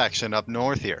easy section up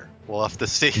north here. We'll have to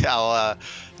see how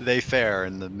they fare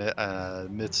in the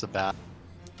midst of battle.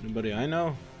 Anybody I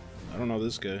know? I don't know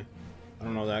this guy. I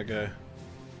don't know that guy.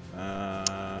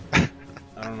 I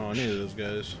don't know any of those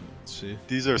guys. Let's see.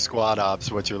 These are squad ops,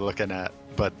 what you're looking at.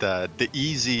 But the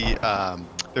easy,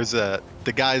 there's the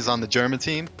guys on the German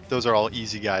team. Those are all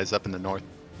easy guys up in the north.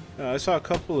 I saw a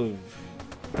couple of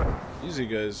Easy,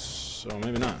 guys. So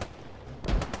maybe not.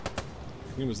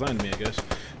 He was lying to me, I guess.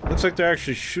 Looks like they're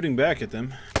actually shooting back at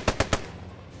them.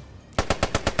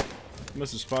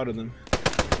 Must have spotted them.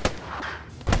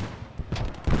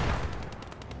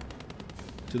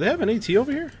 Do they have an AT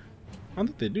over here? I don't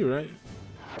think they do, right?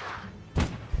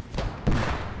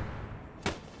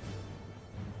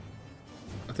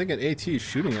 I think an AT is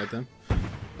shooting at them.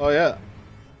 Oh, yeah.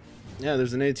 Yeah,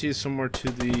 there's an AT somewhere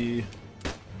to the...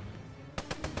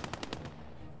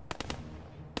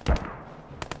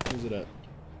 Where's it at?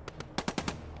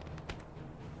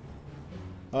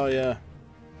 Oh, yeah.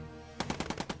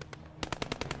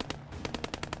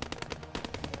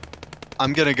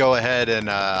 I'm gonna go ahead and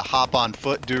hop on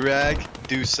foot, Durag.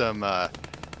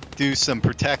 Do some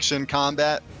protection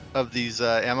combat of these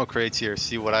ammo crates here.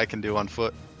 See what I can do on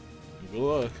foot. Good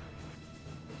luck.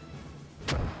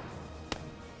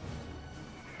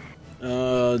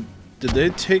 Did they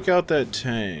take out that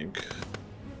tank?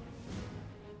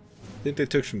 I think they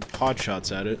took some pot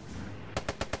shots at it.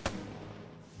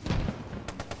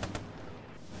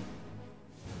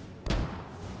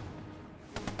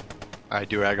 Alright,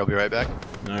 Durag, I'll be right back.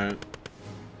 Alright.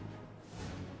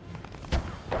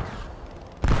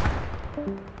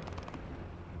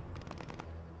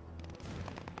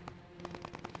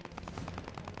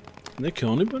 Did they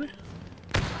kill anybody?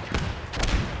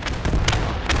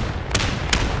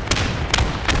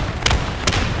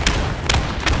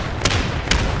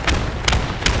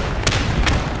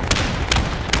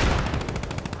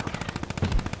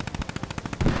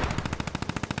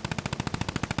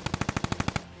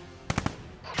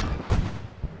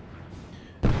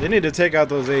 They need to take out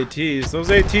those ATs. Those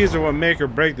ATs are what make or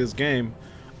break this game.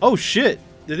 Oh shit!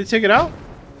 Did they take it out?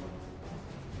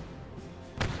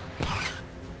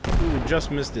 Ooh, just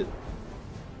missed it.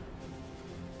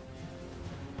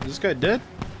 Is this guy dead?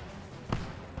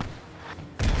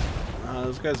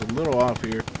 This guy's a little off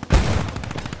here.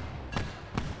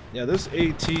 Yeah, this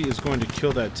AT is going to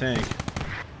kill that tank.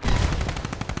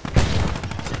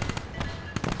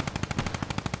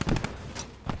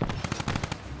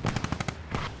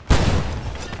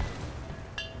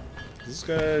 Is this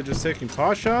guy just taking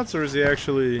pot shots, or is he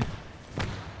actually...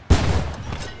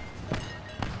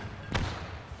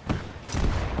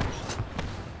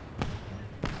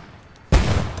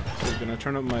 So can I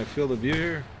turn up my field of view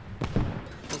here?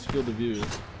 What's field of view?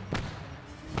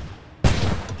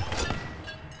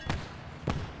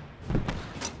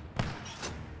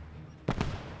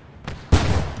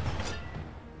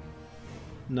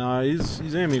 Nah,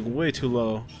 he's aiming way too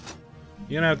low.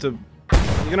 You're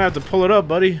gonna have to pull it up,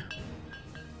 buddy.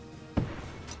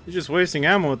 You're just wasting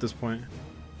ammo at this point.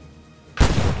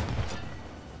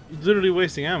 You're literally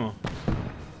wasting ammo.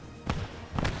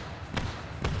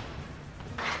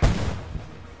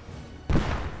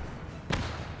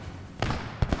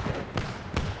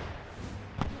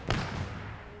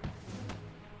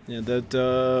 Yeah,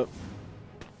 that,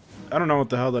 I don't know what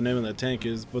the hell the name of that tank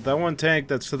is, but that one tank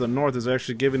that's to the north is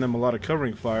actually giving them a lot of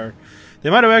covering fire. They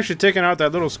might have actually taken out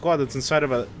that little squad that's inside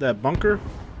of that bunker.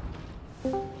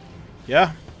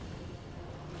 Yeah.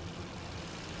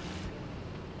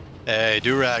 Hey,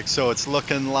 Durag, so it's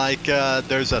looking like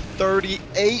there's a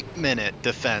 38-minute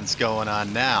defense going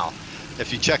on now.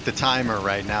 If you check the timer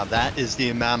right now, that is the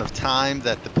amount of time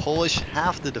that the Polish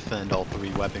have to defend all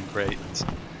three weapon crates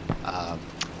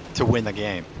to win the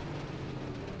game.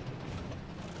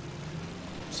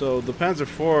 So the Panzer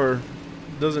IV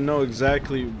doesn't know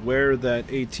exactly where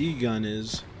that AT gun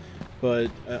is,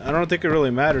 but I don't think it really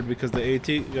mattered because the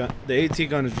AT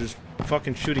gun is just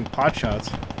fucking shooting pot shots.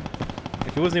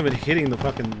 Like, he wasn't even hitting the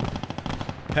fucking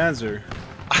Panzer.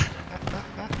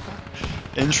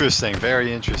 Interesting,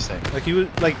 very interesting. Like he was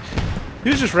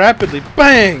just rapidly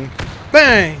bang,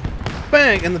 bang,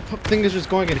 bang, and the thing is just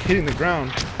going and hitting the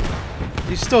ground.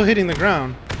 He's still hitting the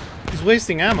ground. He's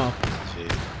wasting ammo.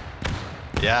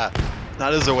 Jeez. Yeah,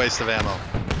 that is a waste of ammo.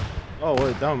 Oh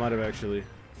wait, that one might have actually.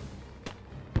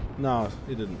 No,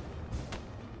 he didn't.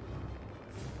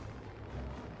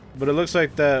 But it looks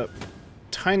like that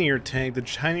tinier tank, the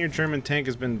tinier German tank,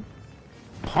 has been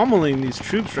pummeling these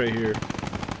troops right here.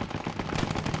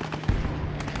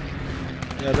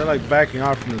 Yeah, they're like backing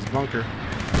off from this bunker.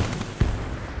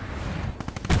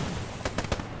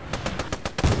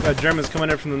 We got Germans coming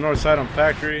in from the north side on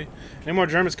factory. Any more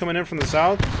Germans coming in from the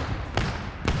south?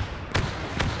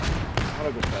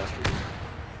 I'll go faster.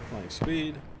 Flying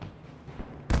speed.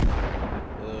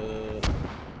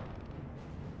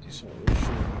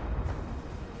 Deceleration.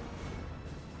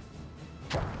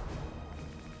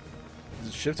 Does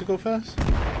it shift to go fast?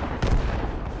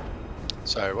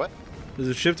 Sorry, what? Does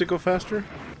it shift to go faster?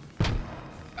 Yes.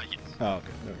 Oh, okay.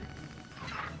 There we go.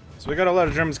 So we got a lot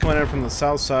of Germans coming in from the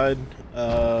south side.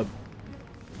 I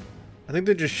think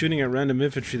they're just shooting at random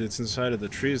infantry that's inside of the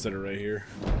trees that are right here.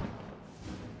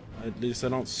 At least I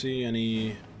don't see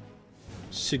any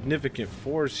significant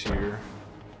force here.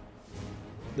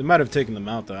 They might have taken them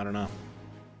out though, I don't know.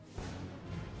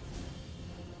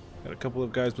 Got a couple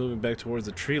of guys moving back towards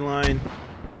the tree line.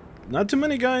 Not too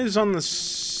many guys on the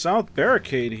south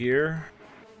barricade here.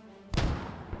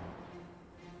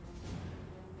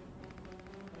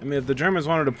 I mean, if the Germans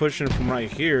wanted to push in from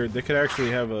right here, they could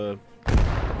actually have a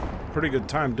pretty good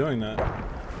time doing that.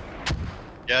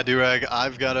 Yeah, Durag,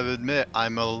 I've got to admit,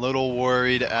 I'm a little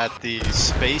worried at the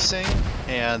spacing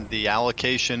and the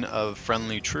allocation of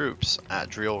friendly troops at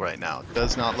Drill right now. It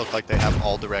does not look like they have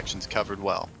all directions covered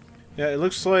well. Yeah, it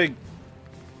looks like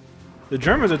the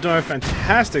Germans are doing a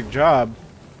fantastic job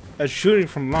at shooting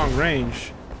from long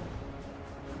range.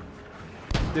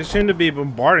 They seem to be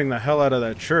bombarding the hell out of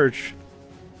that church.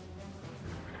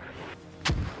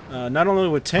 Not only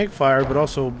with tank fire, but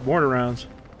also mortar rounds.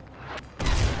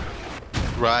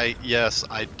 Right, yes,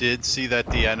 I did see that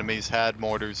the enemies had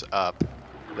mortars up.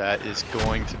 That is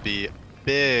going to be a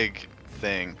big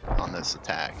thing on this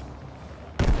attack.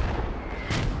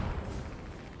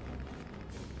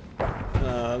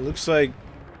 Looks like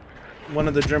one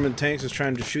of the German tanks is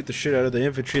trying to shoot the shit out of the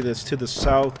infantry that's to the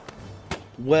southwest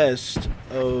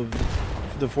of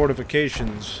the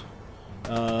fortifications.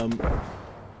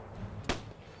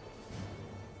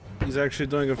 He's actually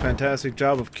doing a fantastic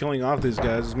job of killing off these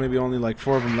guys. There's maybe only like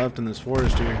 4 of them left in this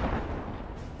forest here.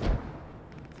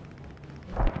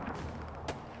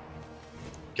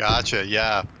 Gotcha,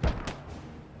 yeah.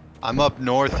 I'm up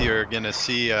north here, gonna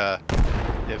see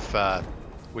if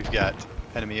we've got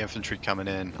enemy infantry coming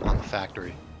in on the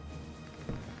factory.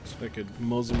 So I could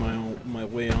mosey my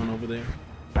way on over there.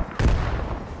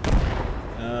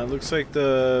 Looks like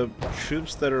the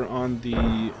troops that are on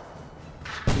in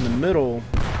the middle.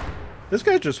 This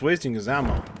guy's just wasting his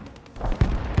ammo.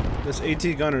 This AT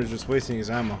gunner is just wasting his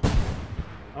ammo.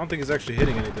 I don't think he's actually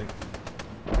hitting anything.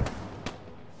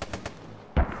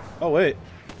 Oh wait,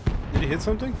 did he hit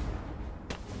something?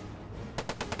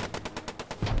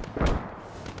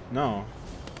 No.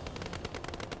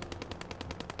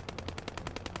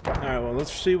 Alright, well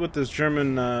let's see what this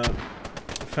German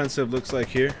offensive looks like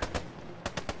here.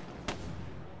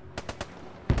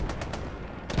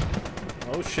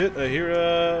 Oh shit, I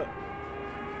hear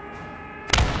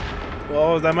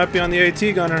oh, that might be on the AT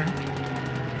gunner.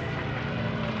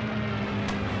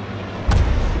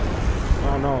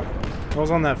 Oh no. That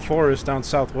was on that forest down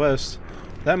southwest.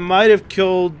 That might have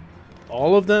killed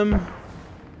all of them.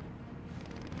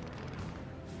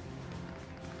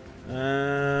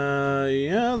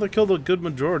 Yeah, they killed a good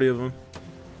majority of them.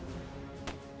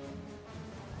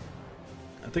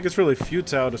 I think it's really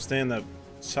futile to stay in that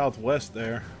southwest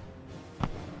there.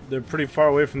 They're pretty far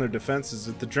away from their defenses.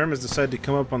 If the Germans decide to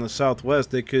come up on the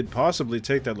southwest, they could possibly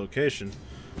take that location.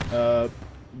 But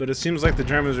it seems like the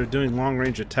Germans are doing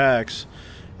long-range attacks.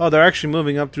 Oh, they're actually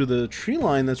moving up through the tree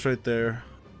line that's right there.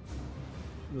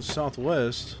 In the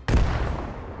southwest.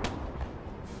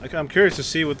 I'm curious to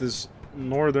see what this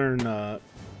northern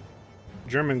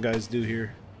German guys do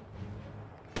here.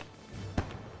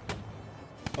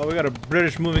 Oh, we got a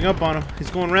British moving up on him. He's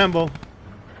going Rambo.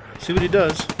 See what he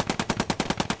does.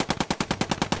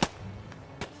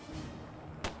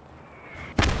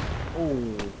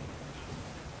 Oh.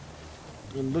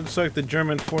 It looks like the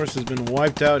German force has been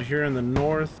wiped out here in the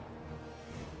north.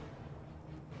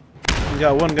 We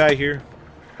got one guy here.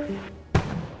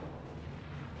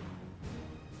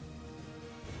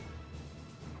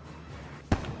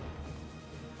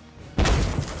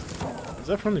 Is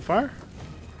that friendly fire?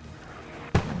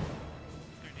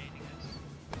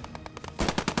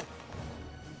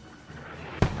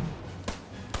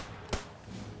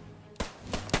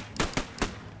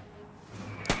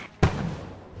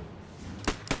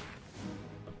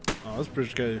 Oh, this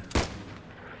British guy.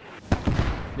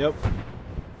 Yep.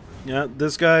 Yeah,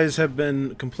 these guys have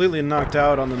been completely knocked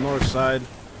out on the north side.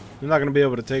 They're not going to be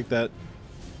able to take that.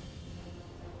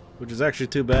 Which is actually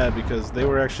too bad because they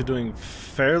were actually doing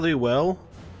fairly well.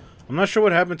 I'm not sure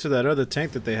what happened to that other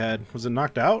tank that they had. Was it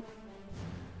knocked out?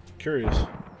 Curious.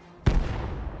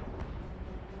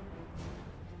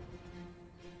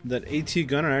 Did that AT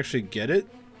gunner actually get it?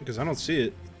 Because I don't see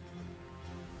it.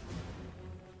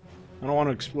 I don't want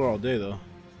to explore all day though.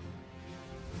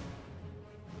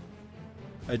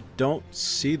 I don't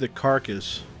see the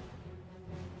carcass.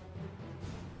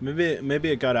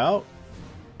 Maybe it got out?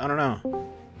 I don't know.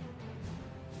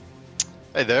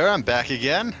 Hey there, I'm back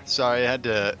again. Sorry, I had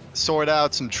to sort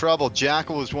out some trouble.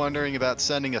 Jackal was wondering about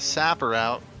sending a sapper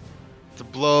out to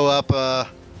blow up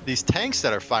these tanks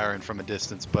that are firing from a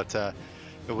distance, but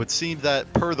it would seem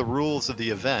that per the rules of the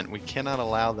event, we cannot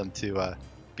allow them to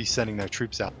be sending their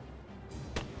troops out.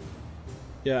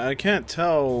 Yeah, I can't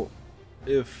tell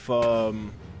if, what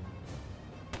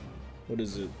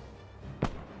is it?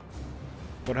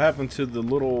 What happened to the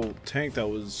little tank that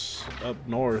was up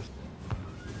north?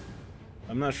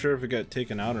 I'm not sure if it got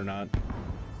taken out or not.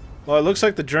 Well, it looks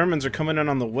like the Germans are coming in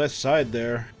on the west side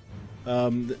there.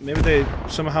 Maybe they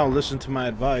somehow listened to my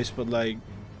advice, but like,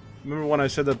 remember when I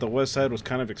said that the west side was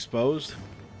kind of exposed?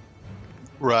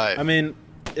 Right. I mean,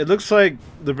 it looks like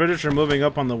the British are moving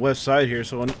up on the west side here,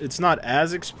 so it's not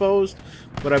as exposed,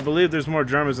 but I believe there's more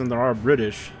Germans than there are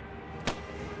British.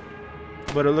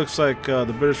 But it looks like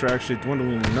the British are actually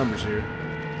dwindling in numbers here.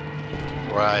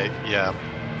 Right, yeah.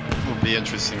 It'll be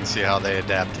interesting to see how they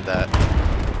adapt to that.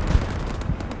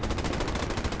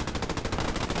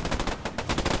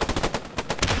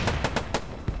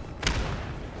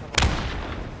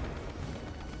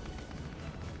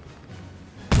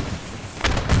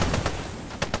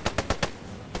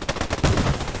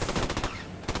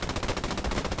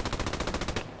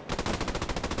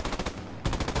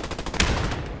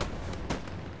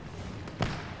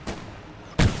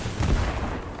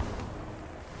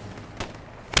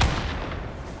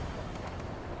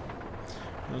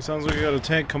 It sounds like we got a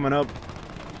tank coming up.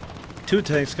 2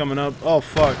 tanks coming up. Oh,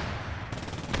 fuck.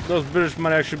 Those British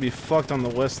might actually be fucked on the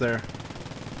west there.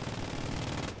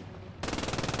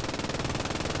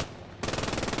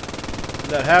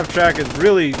 That half track is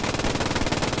really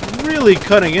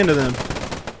cutting into them.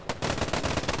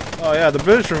 Oh yeah, the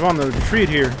British are on the retreat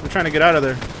here. They're trying to get out of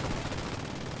there.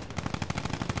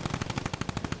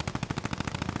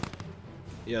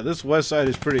 Yeah, this west side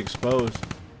is pretty exposed.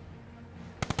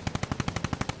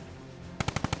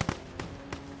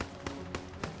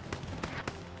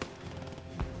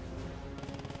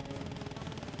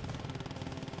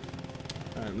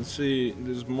 Alright, let's see.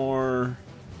 There's more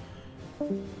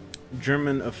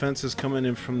German offenses coming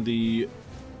in from the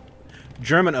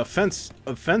German offensives?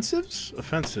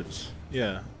 Offensives.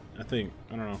 Yeah, I think.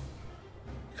 I don't know.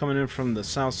 Coming in from the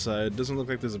south side. Doesn't look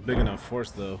like there's a big enough force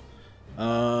though.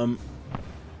 Let's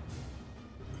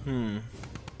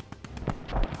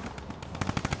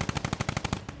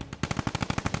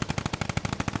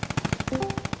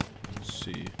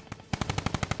see.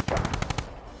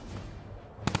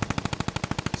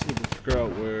 Let's see if we can figure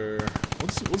out where.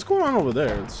 What's going on over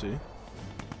there? Let's see.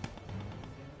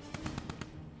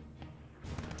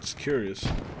 Just curious.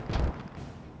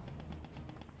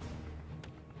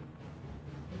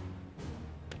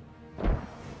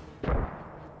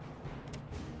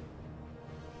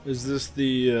 Is this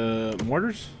the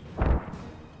mortars?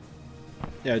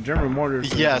 Yeah, German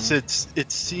mortars. Yes,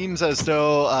 it seems as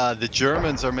though the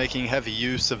Germans are making heavy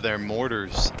use of their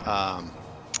mortars. I'm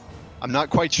not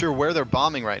quite sure where they're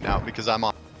bombing right now because I'm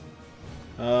on.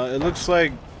 It looks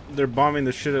like they're bombing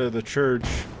the shit out of the church.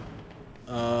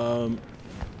 I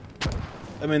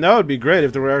mean, that would be great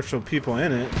if there were actual people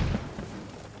in it.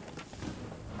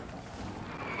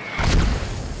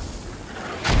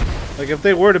 Like, if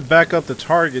they were to back up the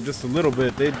target just a little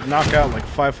bit, they'd knock out like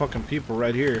 5 fucking people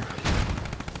right here.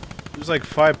 There's like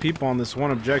 5 people on this one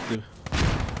objective.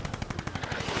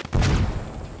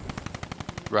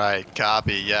 Right,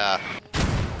 copy, yeah.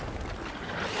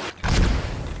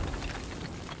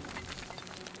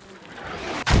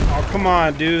 Oh, come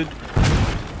on, dude.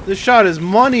 This shot is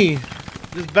money.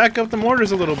 Just back up the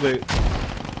mortars a little bit.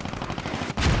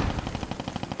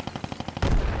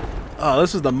 Oh,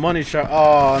 this is the money shot.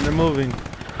 Oh, and they're moving.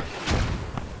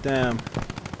 Damn.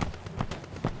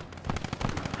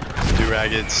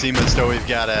 Durag, it seems as though we've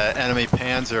got an enemy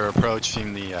panzer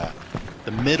approaching the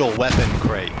middle weapon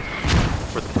crate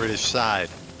for the British side.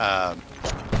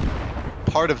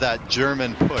 Part of that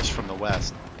German push from the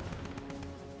west.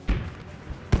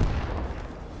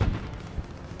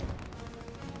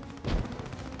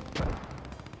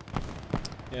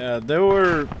 Yeah, there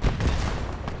were.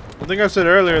 I think I said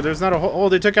earlier, there's not a whole. Oh,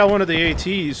 they took out one of the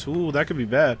ATs. Ooh, that could be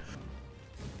bad.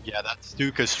 Yeah, that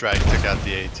Stuka strike took out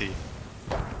the AT.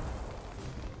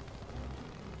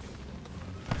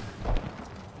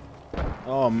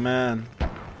 Oh man.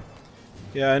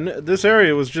 Yeah, and this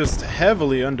area was just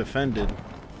heavily undefended.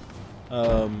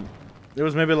 There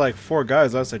was maybe like 4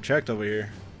 guys last I checked over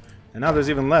here, and now there's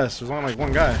even less. There's only like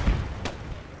 1 guy.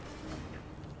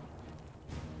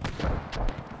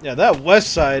 Yeah, that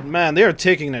west side, man, they are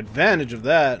taking advantage of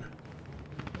that.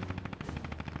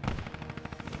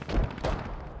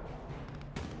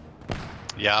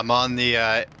 Yeah, I'm on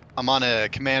a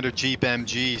Commander Jeep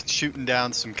MG shooting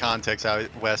down some contacts out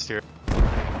west here.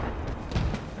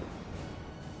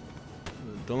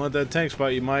 Don't let that tank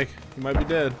spot you, Mike. You might be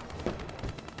dead.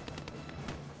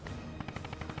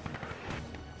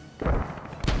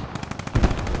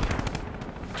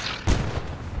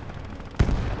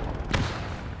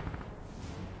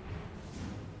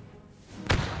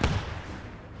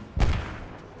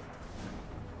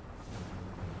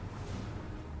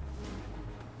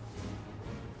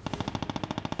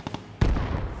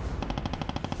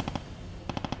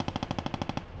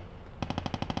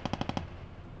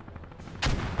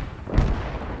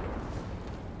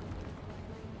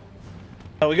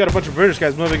 We got a bunch of British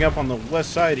guys moving up on the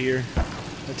west side here.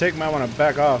 The tank might want to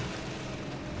back off.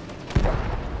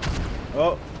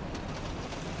 Oh.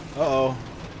 Uh-oh.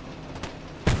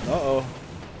 Uh-oh.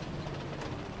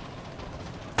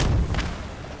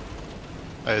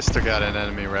 I still got an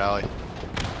enemy rally.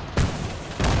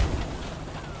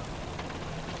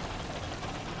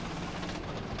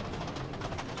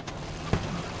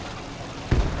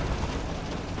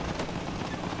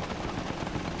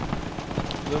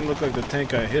 Doesn't look like the tank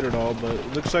got hit at all, but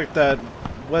it looks like that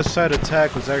west side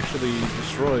attack was actually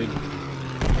destroyed.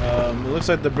 It looks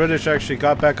like the British actually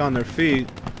got back on their feet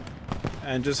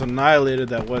and just annihilated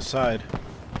that west side.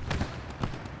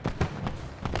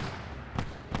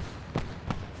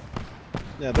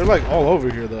 Yeah, they're like all over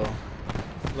here though.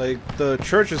 Like the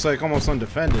church is like almost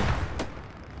undefended.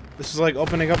 This is like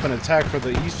opening up an attack for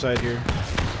the east side here.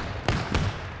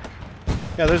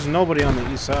 Yeah, there's nobody on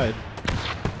the east side.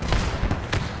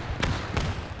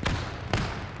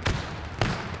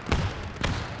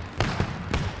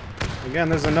 Again,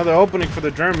 there's another opening for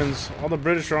the Germans. All the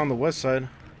British are on the west side.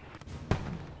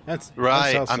 That's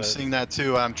right. South I'm side. seeing that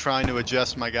too. I'm trying to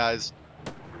adjust my guys.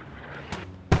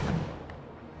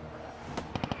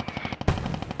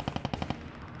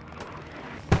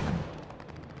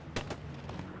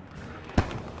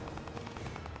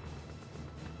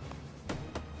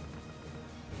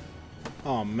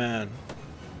 Oh man,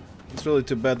 it's really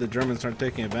too bad the Germans aren't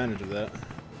taking advantage of that.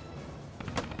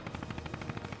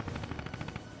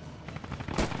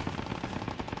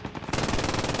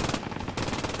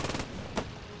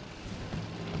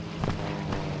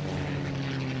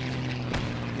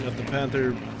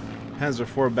 Panzer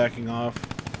IV backing off.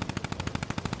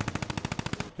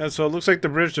 Yeah, so it looks like the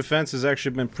British defense has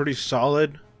actually been pretty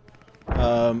solid.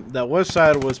 That west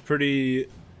side was pretty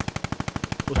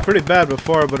bad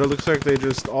before, but it looks like they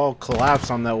just all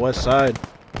collapsed on that west side.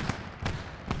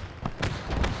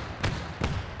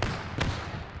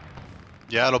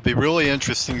 Yeah, it'll be really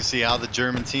interesting to see how the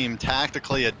German team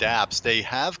tactically adapts. They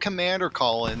have commander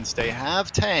call-ins, they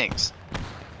have tanks,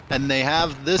 and they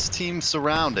have this team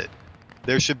surrounded.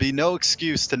 There should be no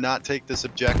excuse to not take this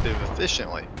objective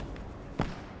efficiently.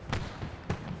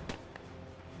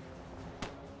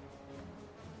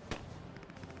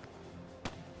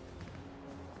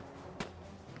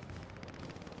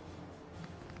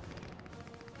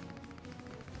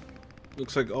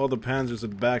 Looks like all the Panzers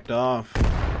have backed off.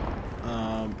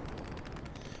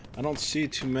 I don't see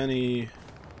too many.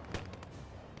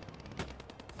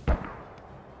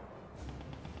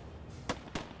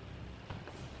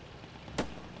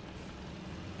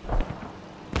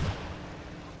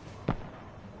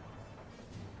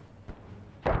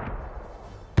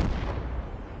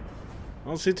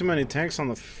 I don't see too many tanks on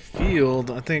the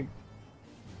field. I think.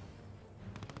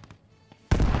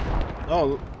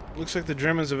 Oh, looks like the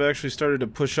Germans have actually started to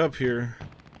push up here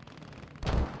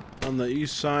on the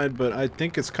east side, but I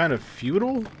think it's kind of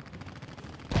futile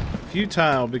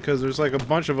because there's like a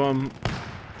bunch of them.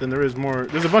 Then there's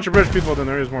a bunch of British people than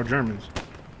there is more Germans.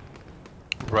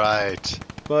 Right.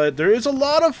 But there is a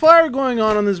lot of fire going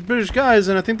on these British guys,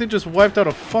 and I think they just wiped out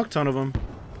a fuck ton of them.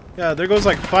 Yeah, there goes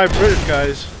like 5 British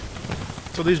guys.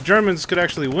 So these Germans could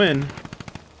actually win.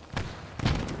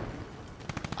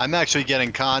 I'm actually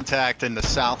getting contact in the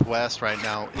southwest right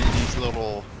now in these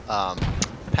little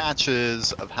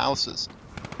patches of houses.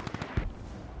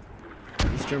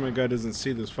 This German guy doesn't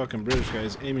see this fucking British guy.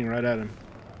 He's aiming right at him.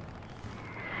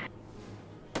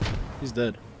 He's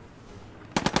dead.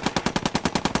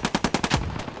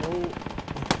 Oh.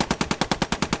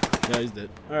 Yeah, he's dead.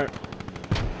 Alright.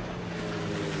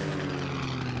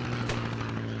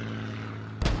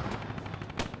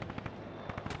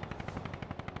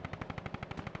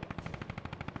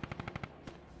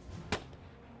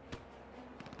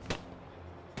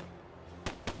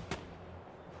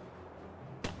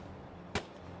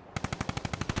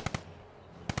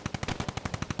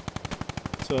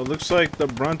 So it looks like the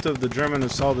brunt of the German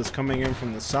assault is coming in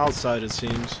from the south side, it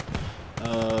seems.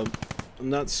 I'm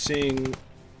not seeing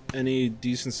any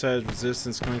decent sized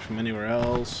resistance coming from anywhere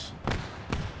else.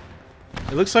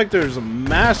 It looks like there's a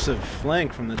massive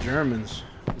flank from the Germans.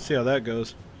 Let's see how that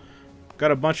goes.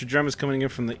 Got a bunch of Germans coming in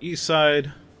from the east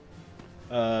side,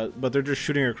 but they're just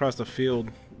shooting across the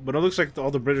field. But it looks like all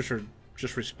the British are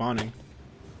just respawning.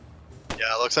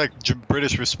 Yeah, it looks like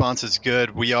British response is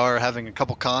good. We are having a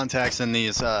couple contacts in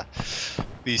these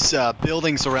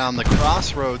buildings around the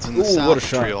crossroads in the Ooh, what a south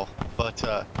shot. Drill, but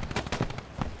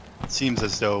it seems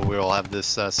as though we'll have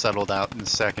this settled out in a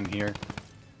second here.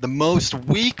 The most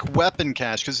weak weapon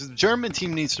cache, because the German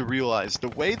team needs to realize the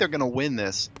way they're going to win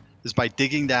this is by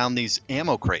digging down these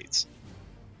ammo crates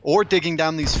or digging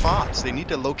down these fobs. They need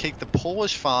to locate the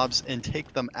Polish fobs and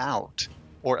take them out,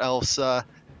 or else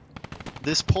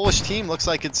this Polish team looks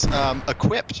like it's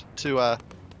equipped to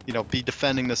be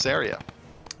defending this area.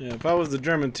 Yeah, if I was the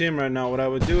German team right now, what I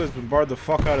would do is bombard the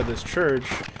fuck out of this church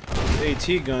with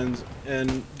AT guns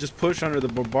and just push under the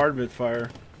bombardment fire.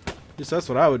 At least that's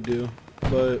what I would do.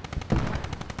 But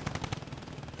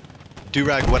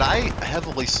Durag, what I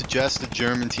heavily suggest the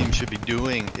German team should be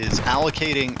doing is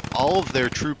allocating all of their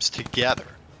troops together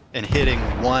and hitting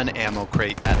one ammo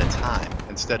crate at a time,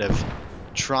 instead of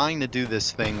trying to do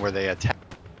this thing where they attack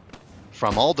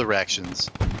from all directions,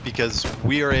 because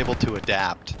we are able to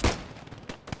adapt.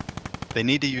 They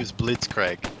need to use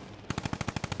Blitzkrieg.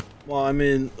 well, I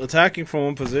mean, attacking from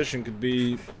one position could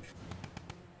be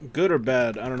good or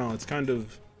bad. I don't know. It's kind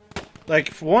of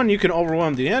like, for one, you can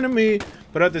overwhelm the enemy,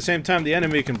 but at the same time, the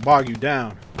enemy can bog you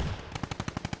down.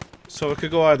 So it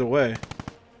could go either way.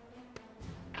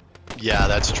 Yeah,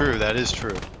 that's true. That is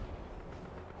true.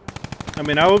 I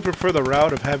mean, I would prefer the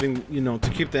route of having,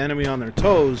 to keep the enemy on their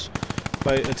toes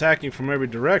by attacking from every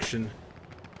direction.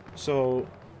 So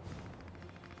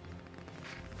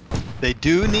They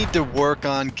do need to work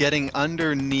on getting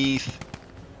underneath,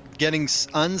 getting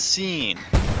unseen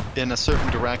in a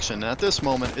certain direction. And at this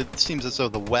moment, it seems as though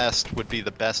the west would be the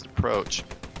best approach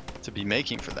to be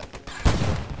making for that.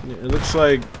 it looks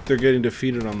like they're getting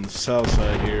defeated on the south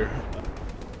side here.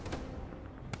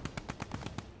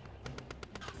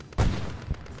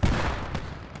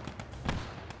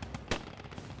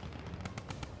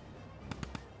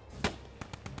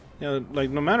 Yeah, like,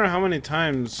 no matter how many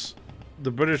times the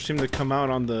British seem to come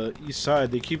out on the east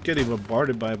side, they keep getting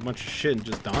bombarded by a bunch of shit and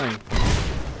just dying.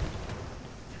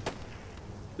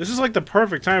 This is like the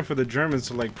perfect time for the Germans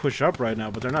to like push up right now,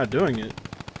 but they're not doing it.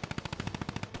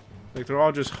 Like, they're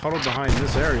all just huddled behind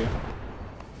this area.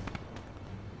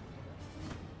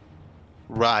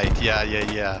 Right, yeah.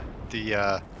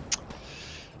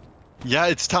 Yeah,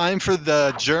 it's time for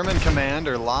the German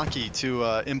commander, Lockie,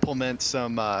 to implement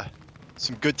some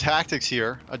good tactics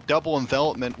here. A double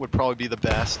envelopment would probably be the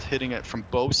best, hitting it from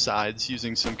both sides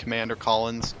using some Commander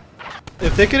Collins.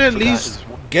 If they could at least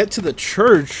get to the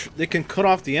church, they can cut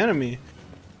off the enemy.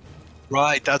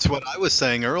 Right, that's what I was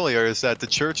saying earlier, is that the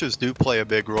churches do play a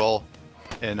big role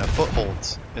in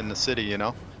footholds in the city, you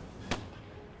know?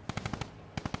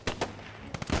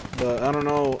 But I don't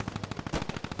know,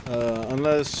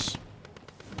 unless...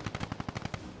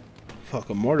 Fuck,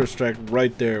 a mortar strike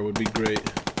right there would be great.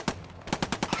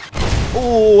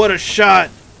 Oh, what a shot!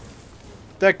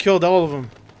 That killed all of them.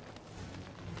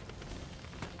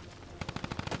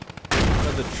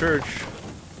 At the church.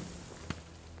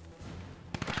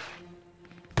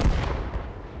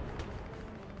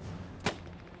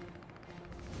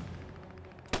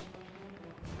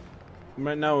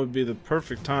 Right now would be the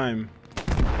perfect time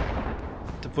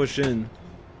to push in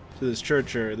to this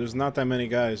church area. There's not that many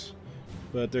guys,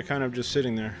 but they're kind of just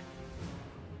sitting there.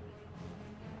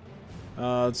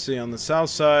 Let's see, on the south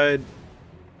side,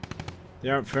 they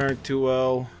aren't faring too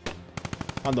well.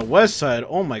 On the west side,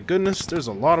 oh my goodness, there's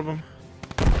a lot of them.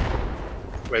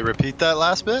 Wait, repeat that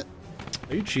last bit?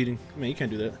 Are you cheating? I mean, you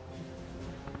can't do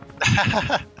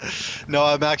that. No,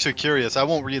 I'm actually curious. I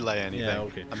won't relay anything. Yeah,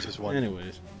 okay. I'm just wondering.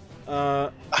 Anyways. Yeah,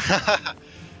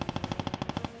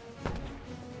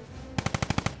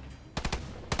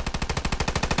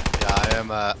 I am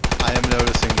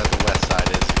noticing that the west side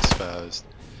is exposed.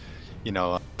 You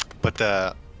know, but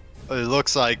it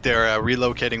looks like they're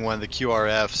relocating one of the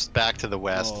QRFs back to the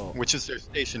west, which is their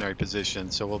stationary position,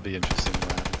 so we'll be interesting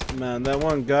around. Man, that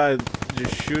one guy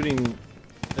just shooting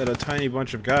at a tiny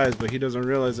bunch of guys, but he doesn't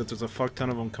realize that there's a fuck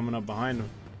ton of them coming up behind him.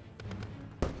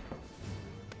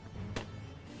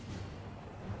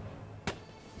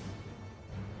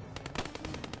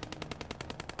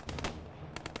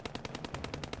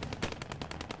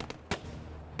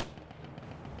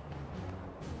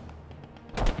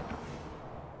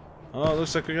 Oh, it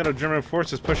looks like we got our German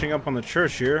forces pushing up on the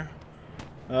church here.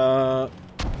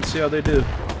 Let's see how they do.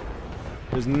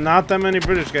 There's not that many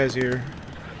British guys here.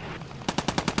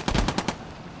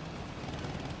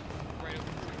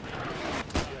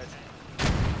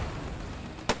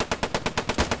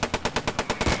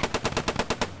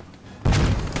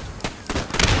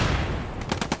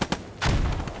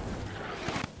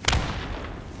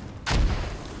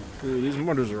 Ooh, these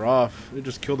mortars are off. They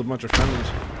just killed a bunch of friendlies.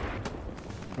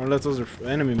 Or unless those are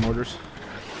enemy mortars.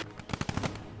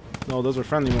 No, those are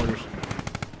friendly mortars.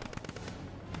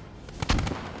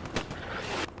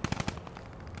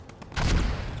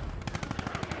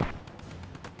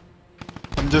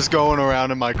 I'm just going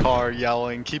around in my car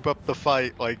yelling, "Keep up the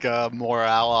fight!" like a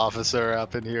morale officer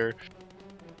up in here.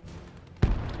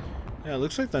 Yeah, it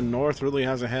looks like the North really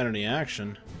hasn't had any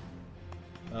action.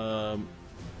 Oh,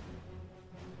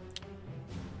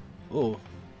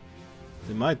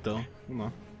 they might though. Hold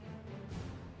on.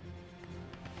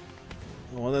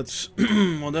 Well, that's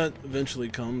well, that eventually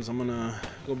comes. I'm gonna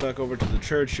go back over to the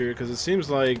church here because it seems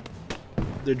like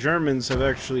the Germans have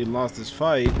actually lost this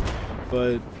fight,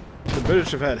 but the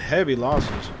British have had heavy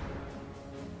losses.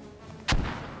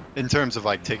 In terms of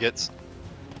like tickets.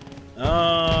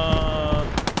 No,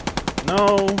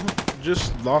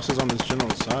 just losses on this general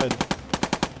side.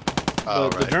 Oh,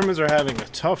 But right. the Germans are having a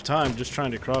tough time just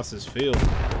trying to cross this field.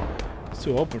 It's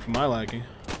too open for my liking.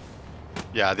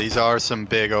 Yeah, these are some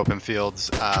big open fields.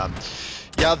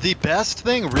 Yeah, the best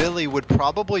thing really would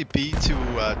probably be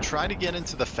to try to get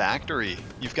into the factory.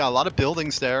 You've got a lot of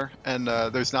buildings there, and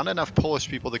there's not enough Polish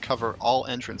people to cover all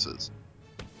entrances.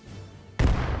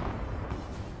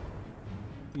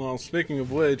 Well, speaking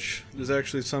of which, there's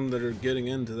actually some that are getting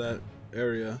into that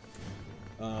area.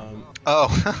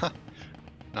 Oh,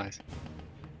 nice.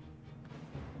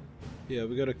 Yeah,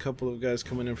 we got a couple of guys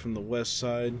coming in from the west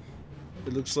side.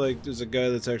 It looks like there's a guy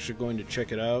that's actually going to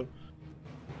check it out.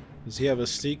 Does he have a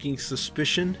sneaking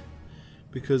suspicion?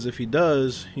 Because if he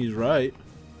does, he's right.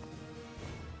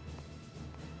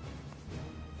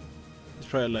 He's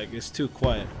probably like, it's too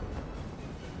quiet.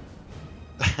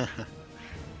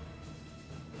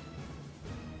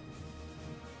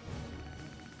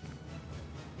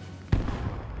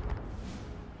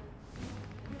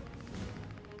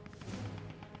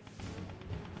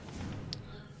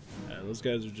 Those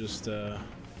guys are just, looks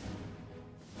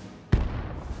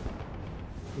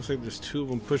like there's two of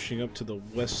them pushing up to the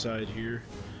west side here.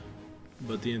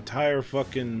 But the entire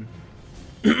fucking,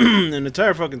 an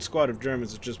entire fucking squad of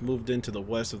Germans has just moved into the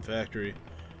west of the factory.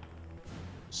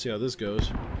 See how this goes.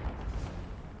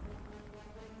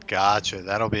 Gotcha,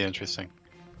 that'll be interesting.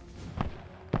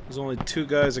 There's only two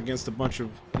guys against an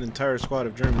entire squad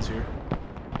of Germans here.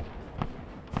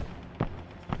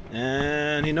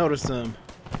 And he noticed them.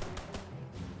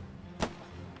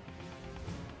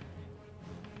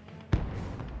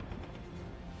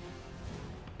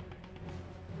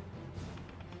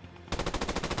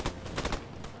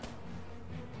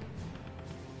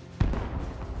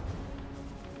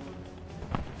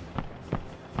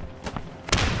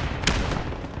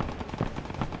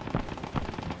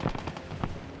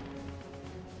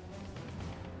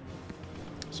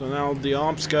 So now the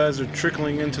Omps guys are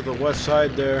trickling into the west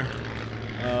side there.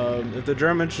 If the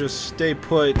Germans just stay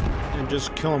put and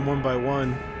just kill them one by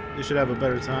one, they should have a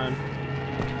better time.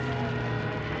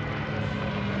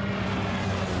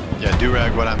 Yeah,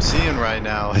 Durag, what I'm seeing right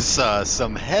now is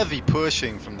some heavy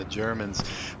pushing from the Germans.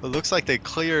 It looks like they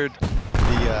cleared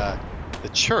the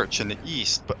church in the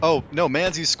east. But oh no,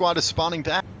 Manzi's squad is spawning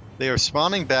back. They are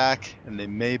spawning back, and they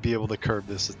may be able to curb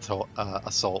this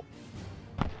assault.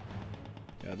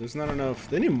 Yeah, there's not enough.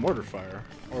 They need mortar fire,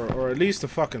 or at least a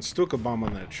fucking Stuka bomb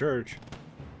on that church.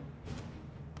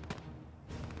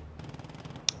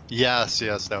 Yes,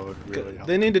 that would really help.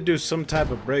 They need to do some type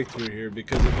of breakthrough here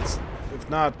because if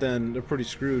not, then they're pretty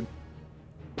screwed.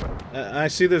 I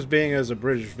see this being as a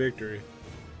British victory.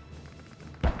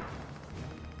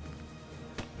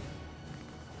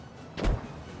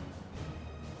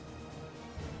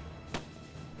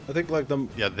 I think like the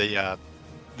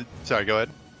sorry, go ahead.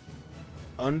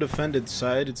 undefended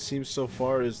side, it seems so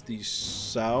far, is the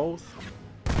south,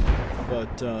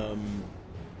 but I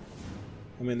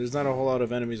mean there's not a whole lot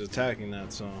of enemies attacking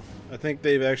that, so I think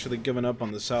they've actually given up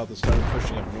on the south and started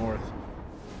pushing up north.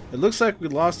 It looks like we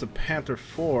lost the Panther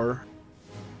 4.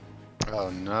 Oh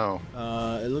no.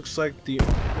 It looks like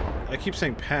I keep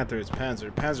saying Panther, it's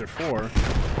Panzer. Panzer 4.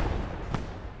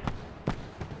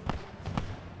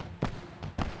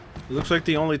 It looks like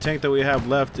the only tank that we have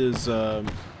left is okay,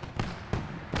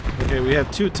 we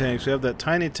have two tanks. We have that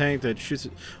tiny tank that shoots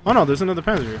it. Oh no, there's another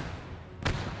Panzer here.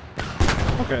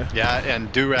 Okay. Yeah,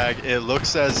 and Durag, it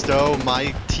looks as though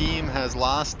my team has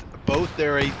lost both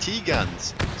their AT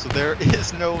guns. So there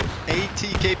is no AT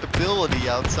capability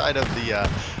outside of the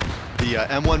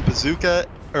M1 bazooka,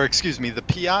 or excuse me, the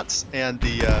Piats and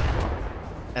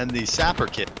the sapper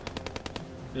kit.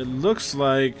 It looks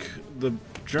like the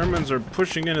Germans are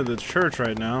pushing into the church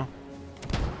right now.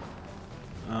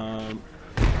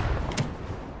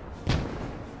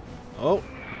 Oh.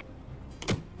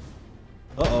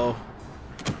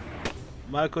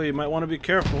 Michael, you might want to be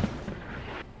careful.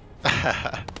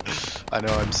 I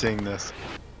know, I'm seeing this.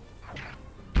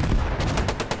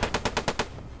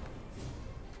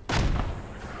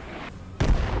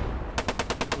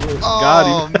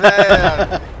 Got him.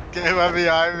 Man! Came up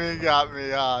behind me and got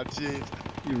me. Oh, jeez.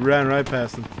 You ran right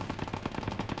past him.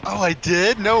 Oh, I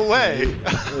did? No way.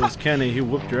 It was Kenny. He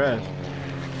whooped your ass.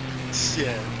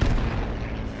 Shit.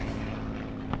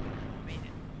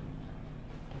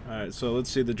 Alright, so let's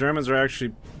see. The Germans are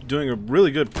actually doing a really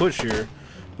good push here,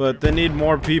 but they need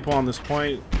more people on this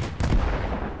point.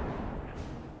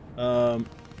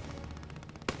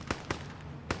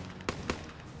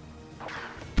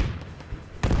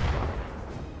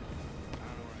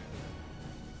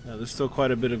 There's still quite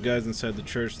a bit of guys inside the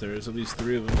church. There's at least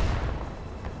 3 of them.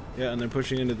 Yeah, and they're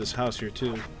pushing into this house here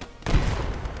too.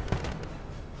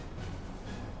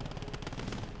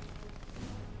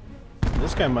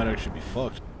 This guy might actually be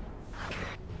fucked.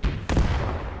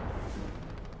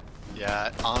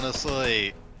 Yeah,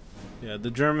 honestly. Yeah, the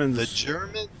Germans...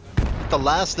 The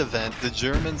last event, the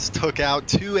Germans took out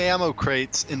 2 ammo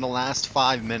crates in the last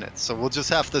 5 minutes. So we'll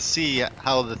just have to see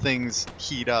how the things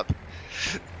heat up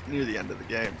near the end of the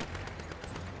game.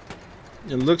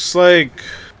 It looks like...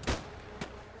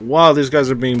 Wow, these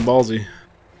guys are being ballsy.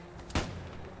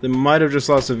 They might have just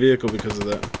lost a vehicle because of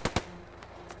that.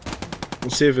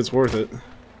 We'll see if it's worth it.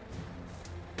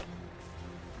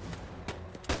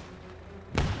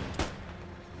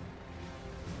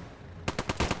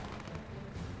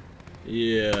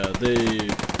 Yeah,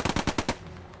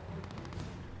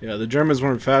 the Germans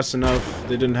weren't fast enough,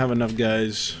 they didn't have enough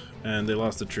guys, and they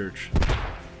lost the church.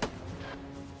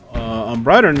 On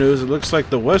brighter news, it looks like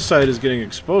the west side is getting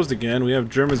exposed again. We have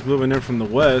Germans moving in from the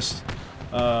west.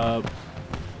 Let's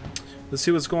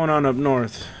see what's going on up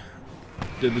north.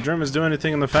 Did the Germans do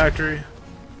anything in the factory?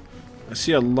 I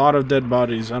see a lot of dead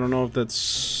bodies. I don't know if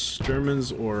that's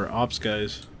Germans or Ops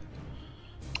guys.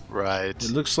 Right.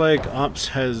 It looks like Ops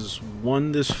has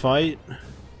won this fight.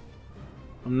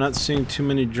 I'm not seeing too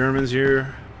many Germans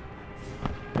here,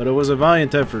 but it was a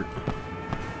valiant effort.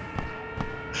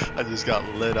 I just got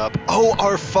lit up. Oh,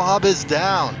 our fob is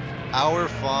down. Our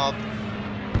fob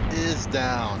is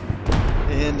down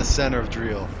in the center of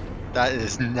Driel. That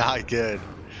is not good.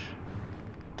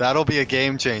 That'll be a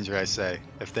game changer, I say,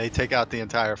 if they take out the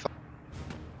entire fob.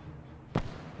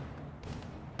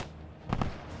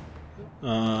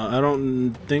 I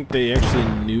don't think they actually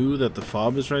knew that the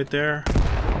fob is right there.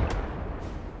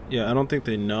 Yeah, I don't think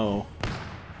they know.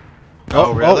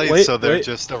 Oh, really? Wait, so they're wait,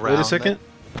 just around Wait a second.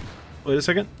 Wait a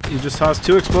second. You just tossed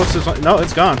 2 explosives. No,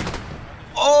 it's gone.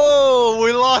 Oh,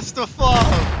 we lost the fob.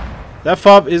 That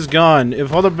fob is gone.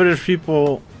 If all the British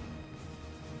people...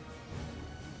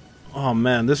 Oh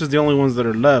man, this is the only ones that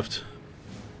are left.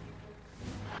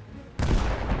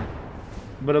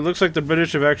 But it looks like the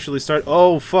British have actually started...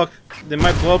 Oh, fuck. They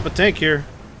might blow up a tank here.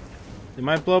 They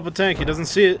might blow up a tank. He doesn't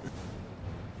see it.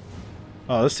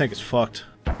 Oh, this tank is fucked.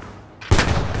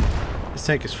 This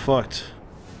tank is fucked.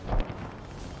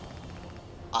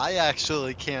 I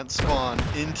actually can't spawn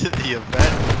into the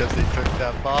event because they took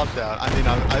that fob down. I mean,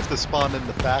 I have to spawn in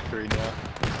the factory now.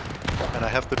 And I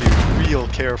have to be real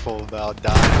careful about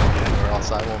dying again, or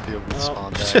else I won't be able to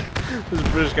spawn back. This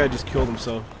British guy just killed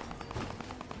himself.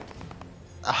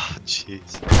 Oh,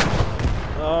 jeez.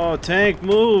 Oh, tank,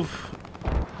 move!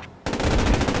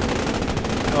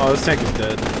 Oh, this tank is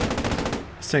dead.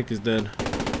 This tank is dead.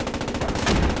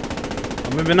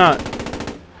 Oh, maybe not.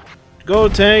 Go,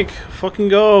 tank! Fucking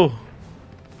go!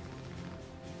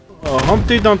 Oh,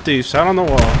 Humpty Dumpty sat on the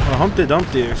wall. Oh, Humpty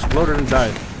Dumpty exploded and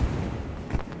died.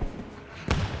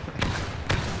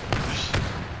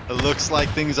 It looks like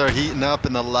things are heating up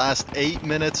in the last 8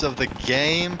 minutes of the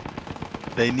game.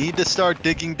 They need to start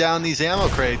digging down these ammo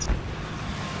crates.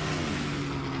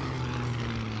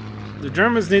 The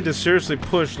Germans need to seriously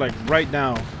push, like, right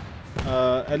now.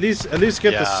 At least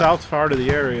get the south part of the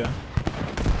area.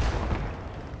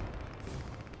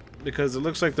 Because it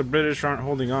looks like the British aren't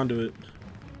holding on to it.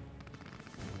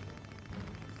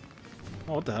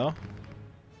 Oh, what the hell?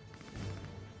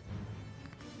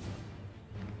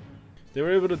 They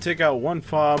were able to take out one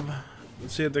fob.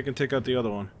 Let's see if they can take out the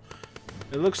other one.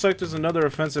 It looks like there's another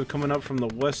offensive coming up from the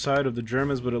west side of the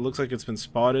Germans, but it looks like it's been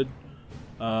spotted.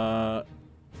 Yeah,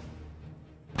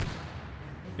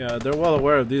 they're well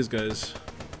aware of these guys.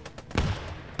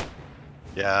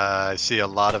 Yeah, I see a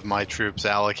lot of my troops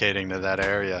allocating to that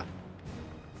area.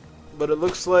 But it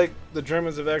looks like the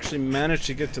Germans have actually managed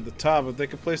to get to the top. If they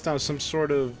could place down some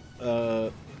sort of,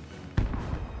 what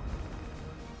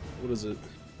is it?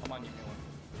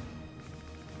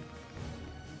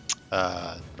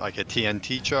 Like a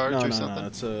TNT charge or something? No,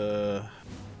 it's a...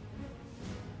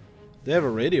 They have a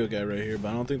radio guy right here, but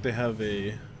I don't think they have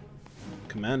a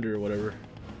commander or whatever.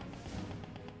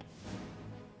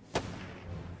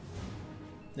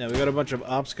 Yeah, we got a bunch of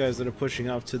ops guys that are pushing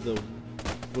off to the...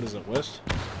 What is it, west?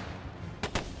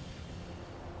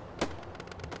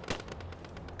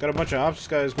 Got a bunch of ops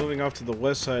guys moving off to the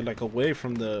west side, like away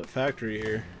from the factory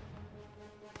here.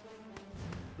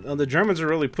 The Germans are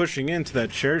really pushing into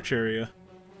that church area.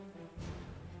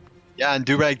 Yeah, and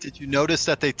Durag, did you notice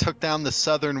that they took down the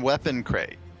southern weapon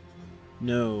crate?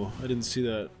 No, I didn't see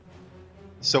that.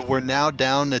 So we're now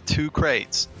down to 2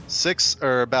 crates.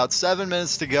 About 7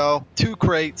 minutes to go. 2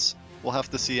 crates. We'll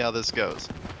have to see how this goes.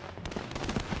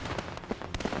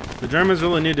 The Germans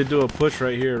really need to do a push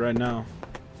right here, right now.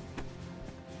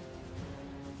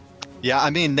 Yeah,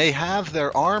 I mean, they have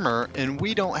their armor, and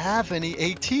we don't have any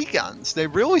AT guns. They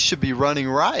really should be running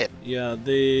riot. Yeah,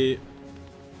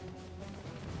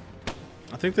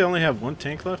 I think they only have 1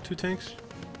 tank left, 2 tanks?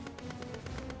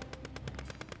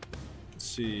 Let's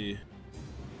see.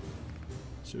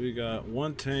 So we got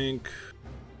 1 tank.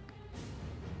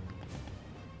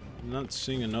 I'm not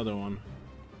seeing another one.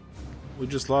 We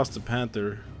just lost the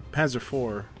Panther. Panzer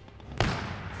IV.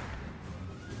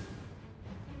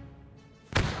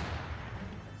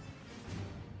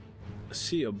 I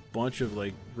see a bunch of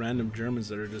like random Germans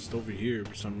that are just over here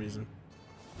for some reason.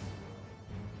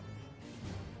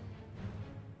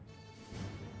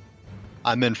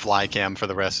 I'm in fly cam for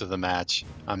the rest of the match.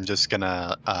 I'm just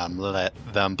gonna let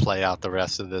them play out the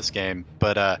rest of this game.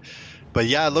 But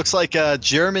yeah, it looks like a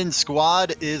German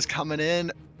squad is coming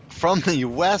in from the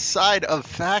west side of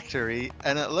factory,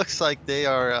 and it looks like they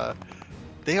are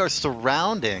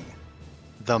surrounding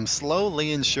them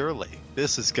slowly and surely.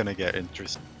 This is gonna get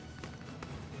interesting.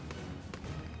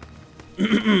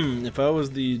 If I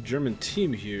was the German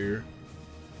team here,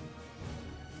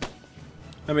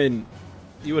 I mean,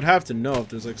 you would have to know if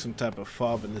there's like some type of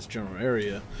fob in this general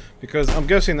area, because I'm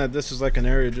guessing that this is like an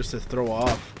area just to throw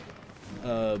off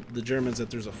the Germans that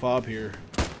there's a fob here.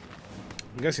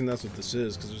 I'm guessing that's what this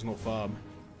is, because there's no fob.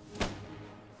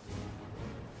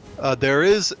 There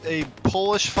is a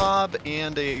Polish fob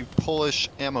and a Polish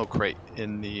ammo crate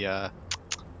in the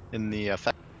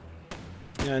factory.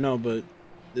 Yeah, I know, but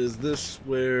is this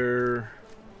where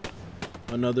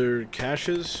another cache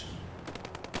is?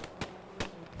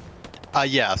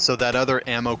 Yeah, so that other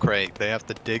ammo crate, they have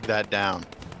to dig that down.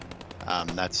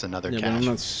 That's another Yeah, cache. but I'm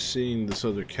not seeing this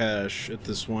other cache at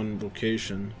this one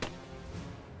location.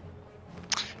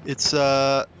 It's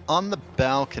on the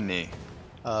balcony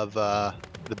of the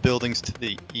buildings to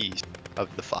the east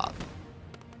of the fob.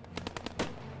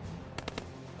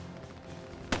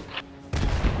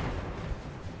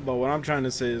 But what I'm trying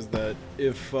to say is that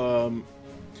if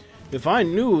I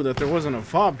knew that there wasn't a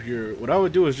fob here, what I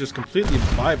would do is just completely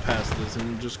bypass this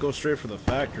and just go straight for the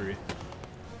factory.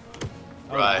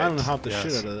 Right. I don't know how the Yes.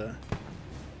 shit out of that.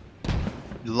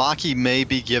 Lockheed may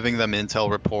be giving them intel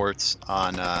reports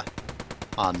on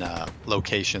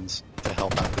locations to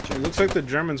help out the It Germans. looks like the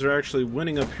Germans are actually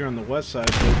winning up here on the west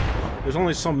side, but there's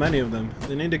only so many of them.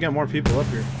 They need to get more people up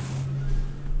here.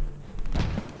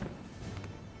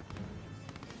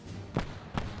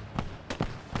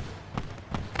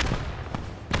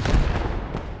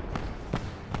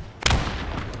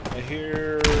 I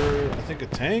hear, I think, a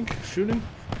tank shooting.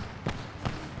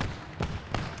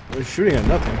 They're shooting at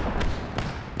nothing.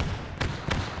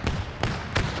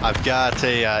 I've got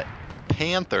a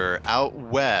Panther out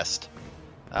west,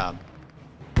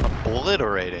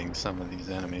 obliterating some of these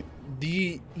enemies.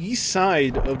 The east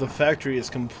side of the factory is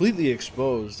completely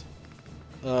exposed.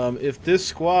 If this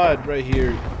squad right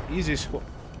here, Easy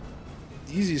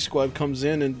Squad comes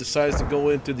in and decides to go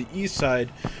in through the east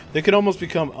side, they could almost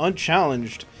become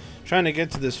unchallenged trying to get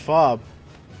to this fob.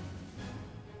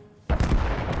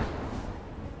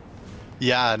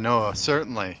 Yeah, no,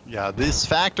 certainly. Yeah, this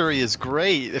factory is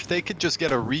great. If they could just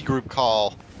get a regroup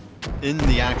call in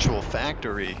the actual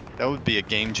factory, that would be a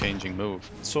game-changing move.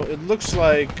 So it looks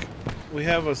like we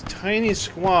have a tiny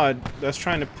squad that's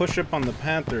trying to push up on the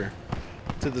Panther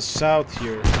to the south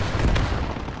here.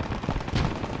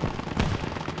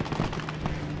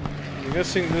 I'm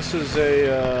guessing this is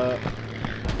a,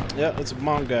 yeah, it's a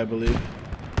bomb guy, I believe.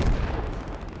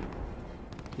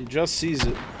 He just sees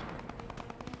it.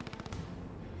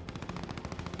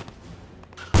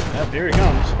 Yep, here he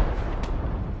comes.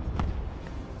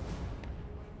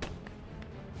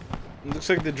 It looks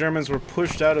like the Germans were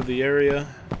pushed out of the area.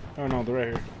 Oh no, they're right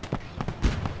here.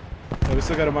 Yeah, we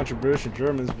still got a bunch of British and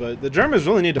Germans, but the Germans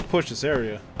really need to push this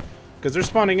area, because they're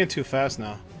spawning in too fast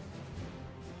now.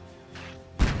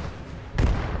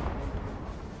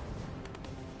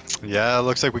 Yeah,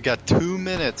 looks like we got 2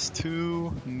 minutes.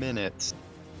 2 minutes.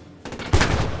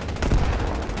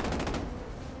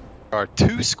 There are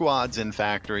 2 squads in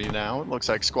factory now. It looks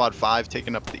like Squad 5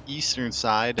 taking up the eastern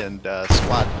side, and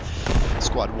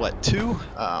Squad what, 2?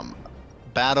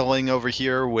 Battling over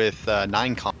here with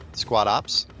 9 comp. Squad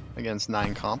Ops against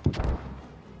 9 comp.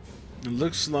 It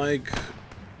looks like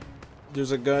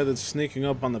there's a guy that's sneaking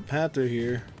up on the Panther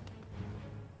here.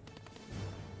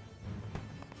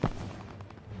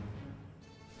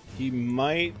 He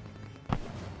might...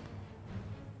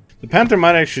 The Panther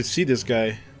might actually see this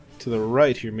guy to the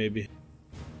right here, maybe.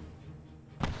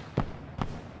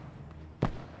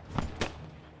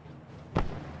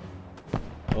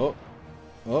 Oh.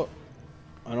 Oh.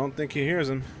 I don't think he hears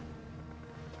him.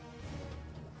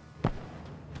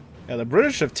 Yeah, the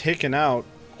British have taken out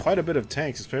quite a bit of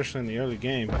tanks, especially in the early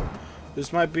game.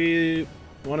 This might be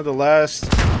one of the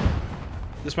last...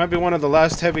 This might be one of the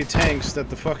last heavy tanks that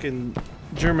the fucking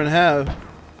German have.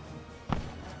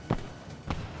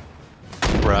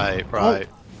 Right, right.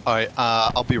 Oh. Alright,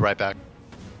 I'll be right back.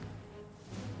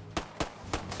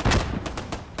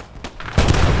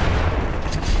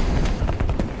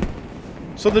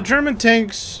 So the German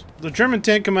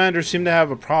tank commanders seem to have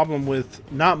a problem with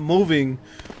not moving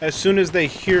as soon as they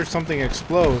hear something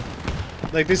explode.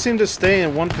 Like, they seem to stay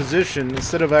in one position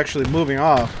instead of actually moving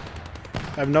off.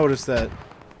 I've noticed that.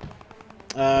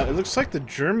 It looks like the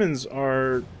Germans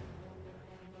are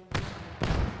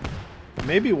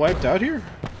maybe wiped out here?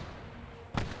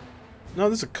 No,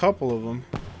 there's a couple of them.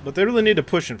 But they really need to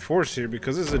push in force here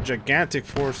because this is a gigantic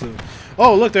force of...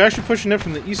 Oh, look, they're actually pushing in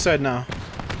from the east side now.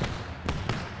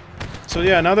 So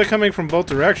yeah, now they're coming from both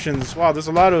directions. Wow, there's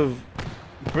a lot of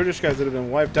British guys that have been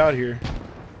wiped out here.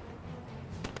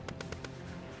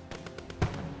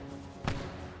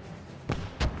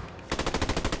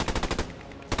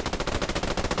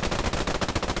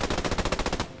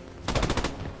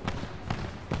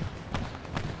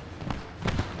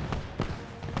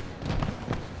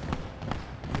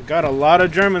 We got a lot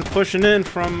of Germans pushing in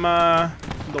from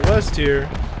the west here.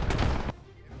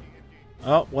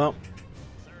 Oh, well.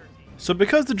 So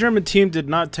because the German team did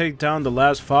not take down the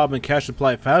last fob and cash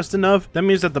supply fast enough, that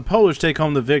means that the Polish take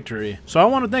home the victory. So I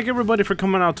want to thank everybody for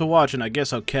coming out to watch, and I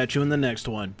guess I'll catch you in the next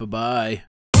one. Bye-bye.